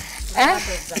mmezoea ndio?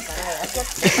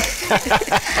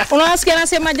 Unasikia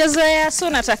nasema jazoea, so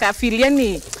nataka feel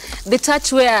yani the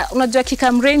touch where unajua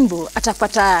kikam rainbow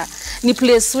atapata ni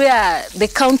place where the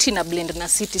county na blend na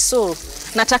city, so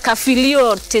nataka feel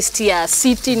hiyo taste ya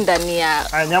city ndani ya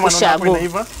ushago. Okay.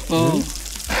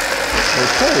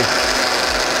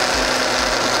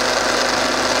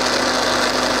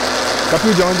 Kapi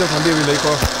ujaonja kuambia vile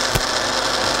iko.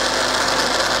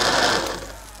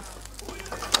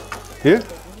 Here?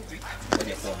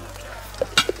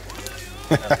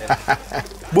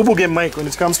 Bubu game Mike when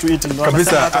it comes to eating.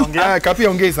 Kabisa. Kapi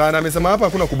ongei sana. Amesema hapa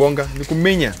hakuna kubonga, ni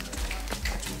kumenya.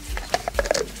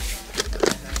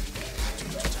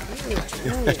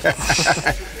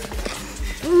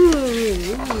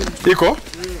 Iko?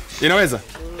 Inaweza?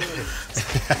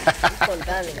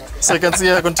 So you can see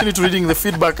here, continue to reading the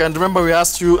feedback, and remember we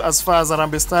asked you as far as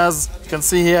Harambee Stars. You can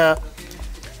see here,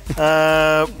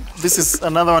 this is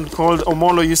another one called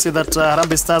Omolo. You say that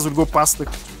Harambee Stars will go past the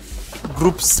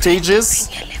group stages.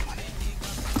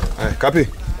 Kapi?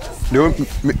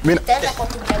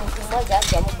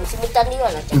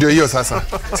 Ndio hiyo sasa.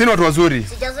 Sina watu wazuri.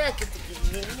 Sijazoea kitu.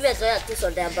 Nimezoea tu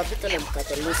soda ya babito na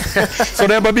mkate loose.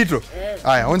 Soda ya babito?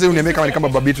 Haya, onje uniambie kama ni kama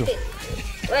babito.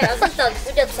 Wewe assistant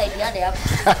kuja kusaidiane hapo.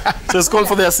 So it's called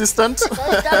for the assistant.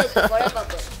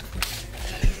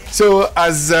 So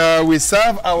as we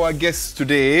serve our guests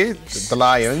today, the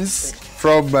Lions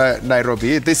from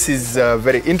Nairobi, this is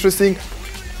very interesting.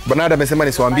 Bernard amesema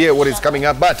nisiwaambie what is coming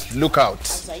up, but look out.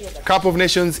 Cup of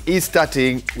Nations is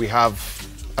starting. We have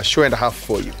a show and a half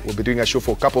for you. We'll be doing a show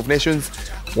for Cup of Nations.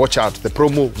 Watch out. The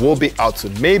promo will be out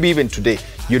soon. Maybe even today.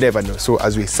 You never know. So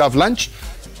as we serve lunch,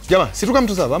 Jama, situka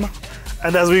mtu serve, ama?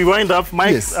 And as we wind up,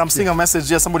 Mike, I'm seeing a message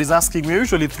here. Somebody's asking, we're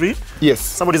usually 3. Yes.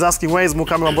 Somebody's asking, where is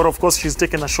Mukami Wambora? Of course, she's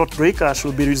taken a short break.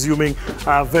 She'll be resuming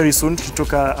very soon. She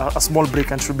took a small break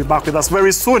and she'll be back with us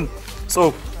very soon.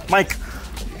 So, Mike,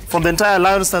 from the entire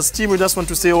Lions Stars team, we just want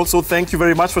to say also thank you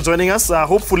very much for joining us.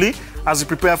 Hopefully, as you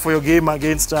prepare for your game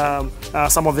against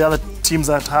some of the other teams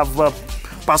that have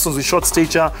persons with short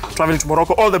stature traveling to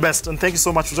Morocco, all the best. And thank you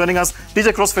so much for joining us.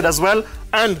 DJ Crossfade as well,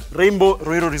 and Rainbow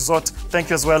Ruiru Resort, thank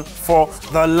you as well for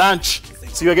the lunch.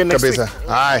 See you again next week.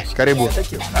 Aye, karibu.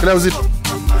 Kila uzito.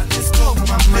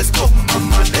 let's go,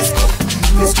 mama, let's go.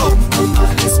 Let's go, mama,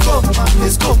 let's go, mama,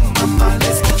 let's go, mama,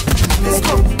 let's go. Let's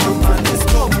go, mama, let's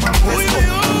go, mama, let's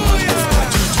go.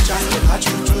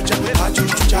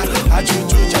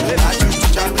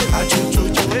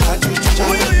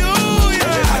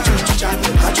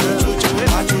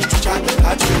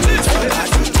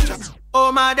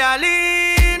 Oh my darling.